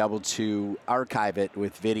do is be able to archive it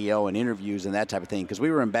with video and interviews and that type of thing, because we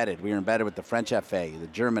were embedded. We were embedded with the French FA, the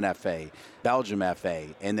German FA, Belgium FA,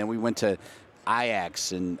 and then we went to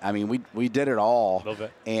Ajax, and I mean, we did it all. Love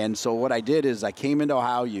it. And so what I did is I came into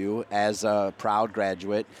Ohio U as a proud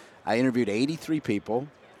graduate. I interviewed 83 people.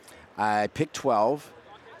 I picked 12.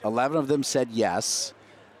 11 of them said yes.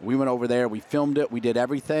 We went over there. We filmed it. We did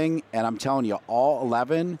everything. And I'm telling you, all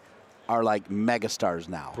 11 are like megastars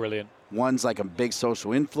now. Brilliant. One's like a big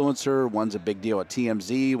social influencer. One's a big deal at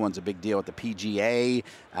TMZ. One's a big deal at the PGA.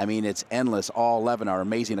 I mean, it's endless. All 11 are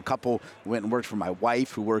amazing. A couple went and worked for my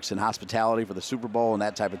wife, who works in hospitality for the Super Bowl and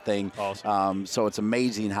that type of thing. Awesome. So it's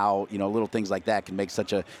amazing how, little things like that can make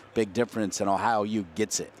such a big difference, and Ohio U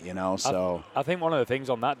gets it, so. I think one of the things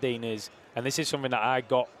on that, Dean, is, and this is something that I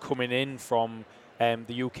got coming in from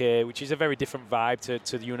the UK, which is a very different vibe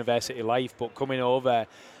to the university life, but coming over,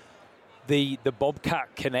 the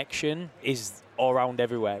Bobcat connection is all around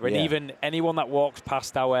everywhere. And even anyone that walks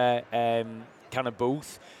past our kind of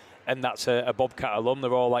booth, and that's a Bobcat alum,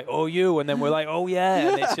 they're all like, oh, you. And then we're like, oh,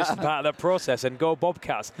 yeah. And it's just part of the process. And go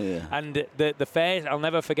Bobcats. Yeah. And the first, I'll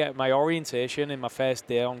never forget my orientation in my first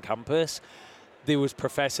day on campus. There was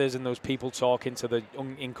professors and there was people talking to the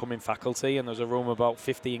incoming faculty. And there was a room of about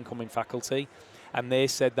 50 incoming faculty. And they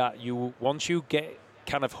said that once you get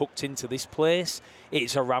kind of hooked into this place,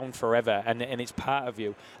 it's around forever and it's part of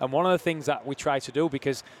you. And one of the things that we try to do,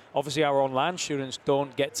 because obviously our online students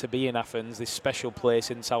don't get to be in Athens, this special place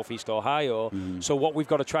in Southeast Ohio. So what we've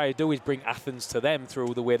got to try to do is bring Athens to them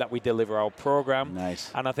through the way that we deliver our program.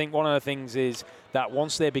 Nice. And I think one of the things is that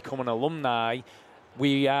once they become an alumni,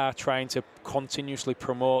 we are trying to continuously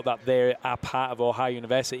promote that they are part of Ohio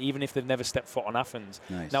University, even if they've never stepped foot on Athens.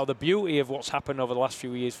 Nice. Now, the beauty of what's happened over the last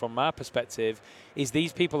few years from my perspective is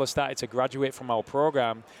these people have started to graduate from our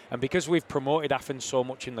program, and because we've promoted Athens so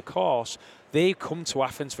much in the course, they come to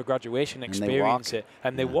Athens for graduation, experience it,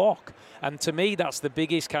 and they walk. And to me, that's the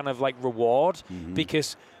biggest kind of reward,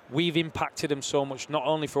 because we've impacted them so much, not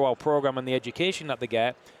only through our program and the education that they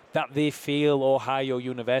get, that they feel Ohio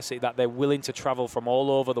University, that they're willing to travel from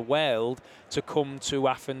all over the world to come to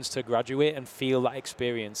Athens to graduate and feel that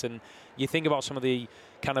experience. And you think about some of the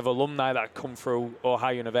kind of alumni that come through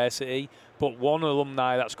Ohio University, but one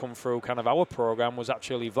alumni that's come through kind of our program was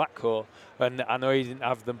actually Vlatko. And I know he didn't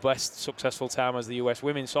have the best successful time as the US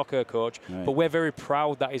women's soccer coach, but we're very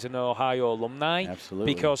proud that he's an Ohio alumni.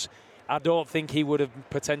 Absolutely. Because I don't think he would have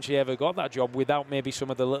potentially ever got that job without maybe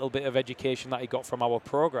some of the little bit of education that he got from our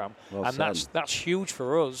program. Well and said. that's huge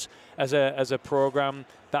for us as a program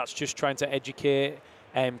that's just trying to educate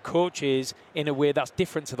coaches in a way that's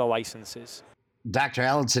different to the licenses. Dr.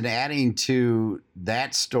 Allanson, adding to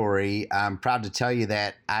that story, I'm proud to tell you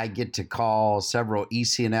that I get to call several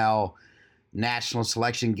ECNL national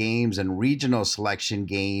selection games and regional selection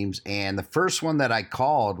games. And the first one that I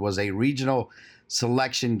called was a regional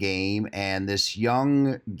selection game, and this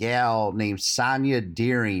young gal named Sonia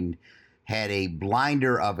Deering had a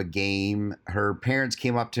blinder of a game. Her parents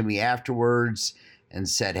came up to me afterwards and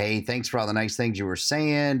said, hey, thanks for all the nice things you were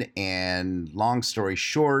saying. And long story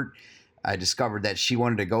short, I discovered that she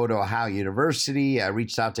wanted to go to Ohio University. I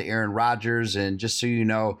reached out to Aaron Rodgers, and just so you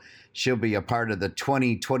know, she'll be a part of the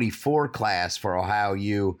 2024 class for Ohio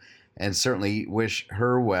U, and certainly wish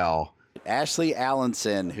her well. Ashley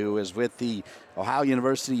Allanson, who is with the Ohio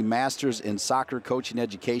University Masters in Soccer Coaching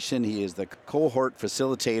Education. He is the cohort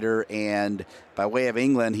facilitator, and by way of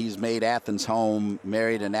England, he's made Athens home,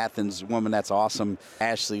 married an Athens woman. That's awesome.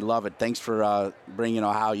 Ashley, love it. Thanks for bringing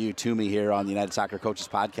Ohio U to me here on the United Soccer Coaches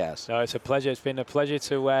Podcast. No, it's a pleasure. It's been a pleasure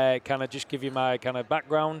to kind of just give you my kind of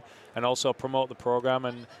background and also promote the program,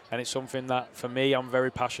 and it's something that, for me, I'm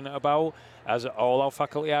very passionate about, as all our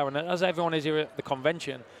faculty are, and as everyone is here at the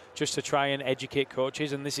convention, just to try and educate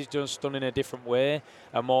coaches. And this is just done in a different different way,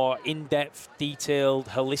 a more in-depth, detailed,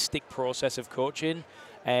 holistic process of coaching.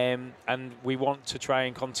 And we want to try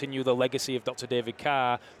and continue the legacy of Dr. David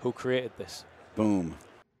Carr, who created this. Boom.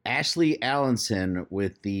 Ashley Allanson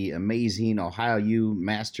with the amazing Ohio U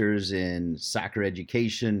Masters in Soccer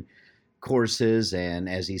Education courses, and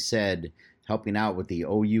as he said, helping out with the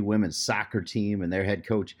OU women's soccer team and their head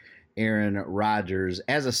coach, Aaron Rodgers.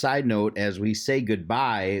 As a side note, as we say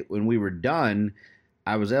goodbye, when we were done,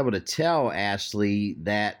 I was able to tell Ashley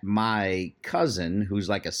that my cousin, who's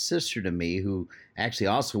like a sister to me, who actually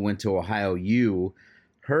also went to Ohio U,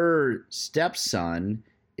 her stepson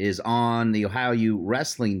is on the Ohio U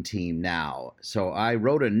wrestling team now. So I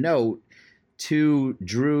wrote a note to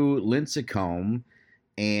Ju'Riese Colón,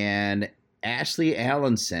 and Ashley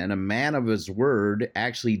Allanson, a man of his word,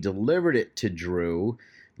 actually delivered it to Drew.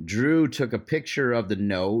 Drew took a picture of the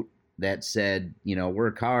note that said,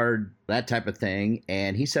 work hard, that type of thing.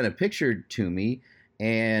 And he sent a picture to me.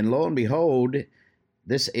 And lo and behold,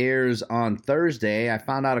 this airs on Thursday. I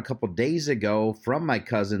found out a couple days ago from my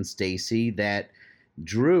cousin Stacy that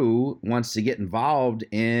Drew wants to get involved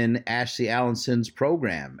in Ashley Allanson's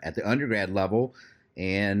program at the undergrad level,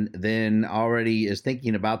 and then already is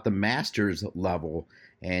thinking about the master's level.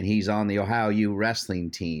 And he's on the Ohio U wrestling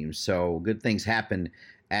team. So good things happen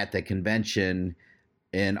at the convention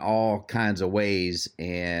in all kinds of ways,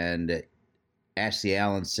 and Ashley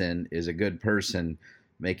Allanson is a good person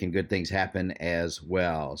making good things happen as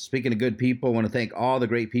well. Speaking of good people, I want to thank all the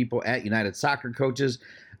great people at United Soccer Coaches.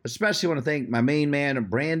 Especially want to thank my main man,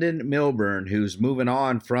 Brandon Milburn, who's moving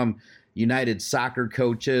on from United Soccer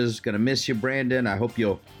Coaches. Going to miss you, Brandon. I hope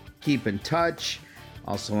you'll keep in touch.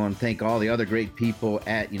 Also want to thank all the other great people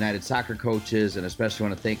at United Soccer Coaches, and especially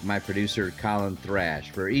want to thank my producer, Colin Thrash.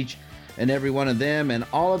 For each and every one of them and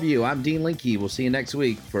all of you, I'm Dean Linke. We'll see you next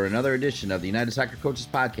week for another edition of the United Soccer Coaches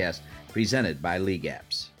Podcast, presented by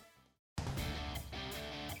LeagueApps.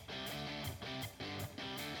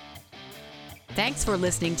 Thanks for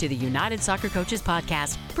listening to the United Soccer Coaches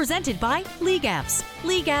Podcast, presented by LeagueApps.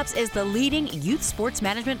 LeagueApps is the leading youth sports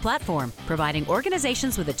management platform, providing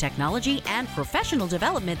organizations with the technology and professional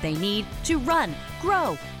development they need to run,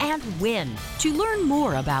 grow, and win. To learn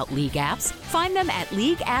more about LeagueApps, find them at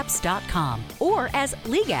LeagueApps.com or as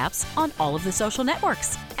LeagueApps on all of the social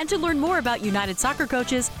networks. And to learn more about United Soccer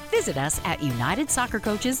Coaches, visit us at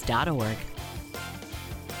UnitedSoccerCoaches.org.